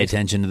talk then. Pay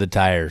attention to the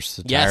tires.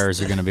 The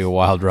tires are going to be a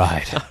wild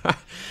ride. All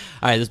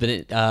right, this has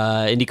been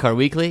IndyCar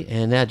Weekly,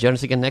 and join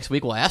us again next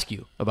week. We'll ask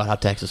you about how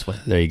Texas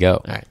went. There you go.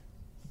 All right.